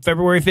show on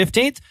February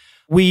 15th.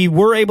 We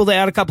were able to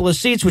add a couple of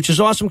seats, which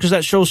is awesome because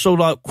that show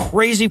sold out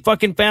crazy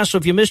fucking fast. So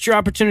if you missed your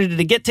opportunity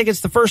to get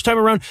tickets the first time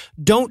around,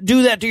 don't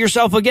do that to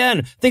yourself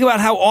again. Think about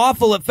how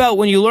awful it felt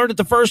when you learned it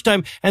the first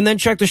time, and then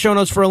check the show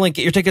notes for a link.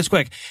 Get your tickets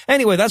quick.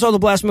 Anyway, that's all the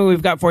blasphemy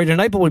we've got for you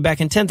tonight, but we'll be back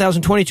in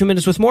 10,022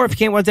 minutes with more. If you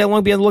can't wait that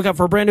long, be on the lookout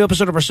for a brand new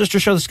episode of our sister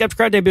show, The Skeptic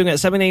Crowd, debuting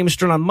at 7 a.m.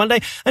 Eastern on Monday.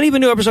 An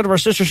even new episode of our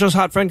sister show's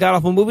Hot Friend God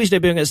Awful Movies,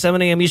 debuting at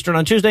 7 a.m. Eastern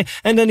on Tuesday.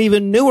 And an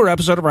even newer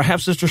episode of our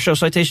half-sister show,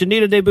 Citation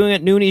Needed, debuting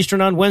at noon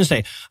Eastern on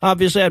Wednesday.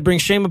 Obviously, I'd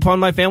bring shame upon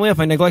my family if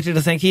I neglected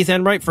to thank Heath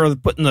Enright for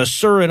putting the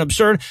sir in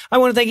absurd. I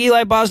want to thank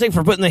Eli Bosnick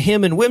for putting the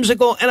him in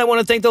whimsical, and I want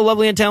to thank the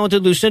lovely and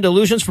talented Lucinda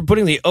Lugeons for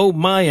putting the oh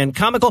my in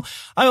comical.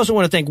 I also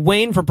want to thank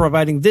Wayne for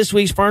providing this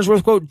week's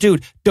Farnsworth quote.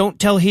 Dude, don't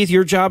tell Heath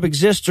your job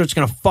exists or it's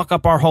going to fuck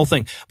up our whole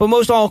thing. But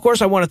most of all, of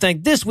course, I want to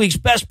thank this week's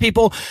best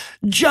people: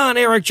 John,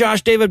 Eric,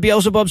 Josh, David,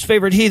 Beelzebub's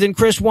favorite heathen,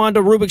 Chris, Wanda,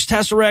 Rubik's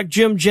Tesseract,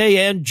 Jim,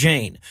 Jay, and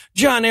Jane.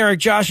 John, Eric,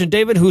 Josh, and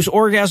David, whose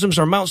orgasms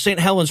are Mount St.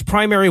 Helens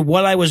primary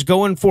what I was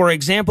going for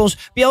examples.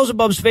 Beelzebub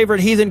Beelzebub's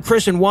favorite heathen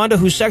Chris and Wanda,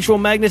 whose sexual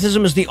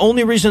magnetism is the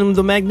only reason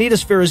the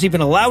magnetosphere is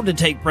even allowed to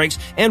take breaks,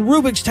 and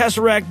Rubik's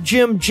Tesseract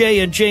Jim, Jay,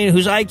 and Jane,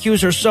 whose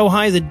IQs are so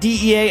high the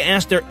DEA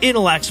asked their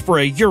intellects for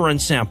a urine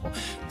sample.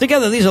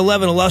 Together, these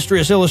 11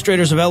 illustrious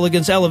illustrators of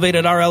elegance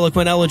elevated our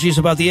eloquent elegies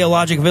about the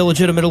illogic of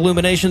illegitimate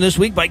illumination this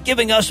week by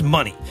giving us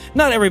money.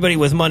 Not everybody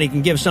with money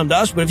can give some to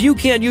us, but if you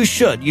can, you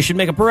should. You should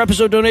make a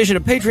per-episode donation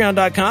at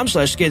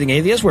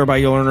patreon.com/scathingatheist, whereby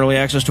you'll earn early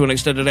access to an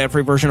extended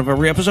ad-free version of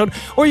every episode,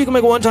 or you can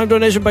make a one-time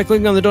donation by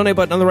clicking on the donate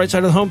button on the right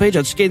side of the homepage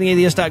at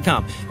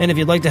scathingatheist.com. And if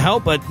you'd like to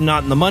help, but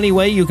not in the money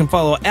way, you can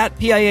follow at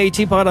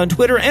PIATPod on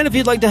Twitter, and if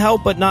you'd like to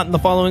help, but not in the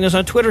following us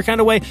on Twitter kind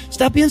of way,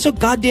 stop being so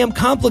goddamn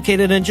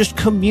complicated and just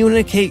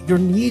communicate your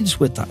needs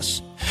with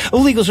us.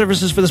 Legal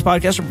services for this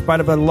podcast are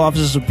provided by the law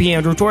offices of P.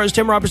 Andrew Torres.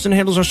 Tim Robertson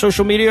handles our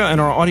social media, and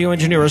our audio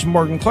engineer is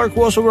Morgan Clark,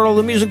 who also wrote all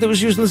the music that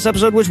was used in this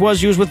episode, which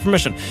was used with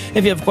permission.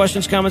 If you have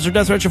questions, comments, or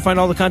death threats, you'll find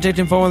all the contact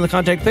info on the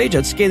contact page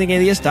at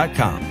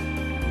scathingatheist.com.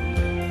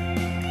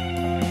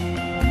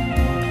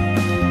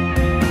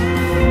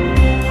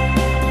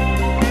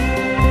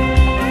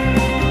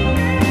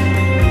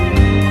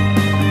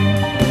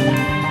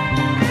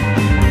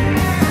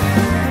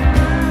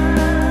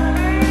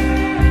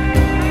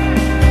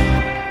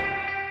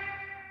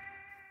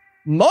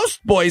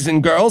 Most boys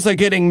and girls are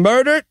getting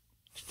murdered.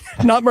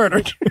 Not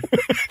murdered.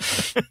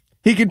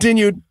 He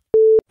continued.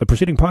 The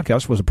preceding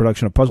podcast was a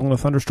production of Puzzle in a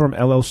Thunderstorm,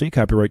 LLC,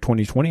 copyright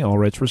 2020, all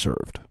rights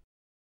reserved.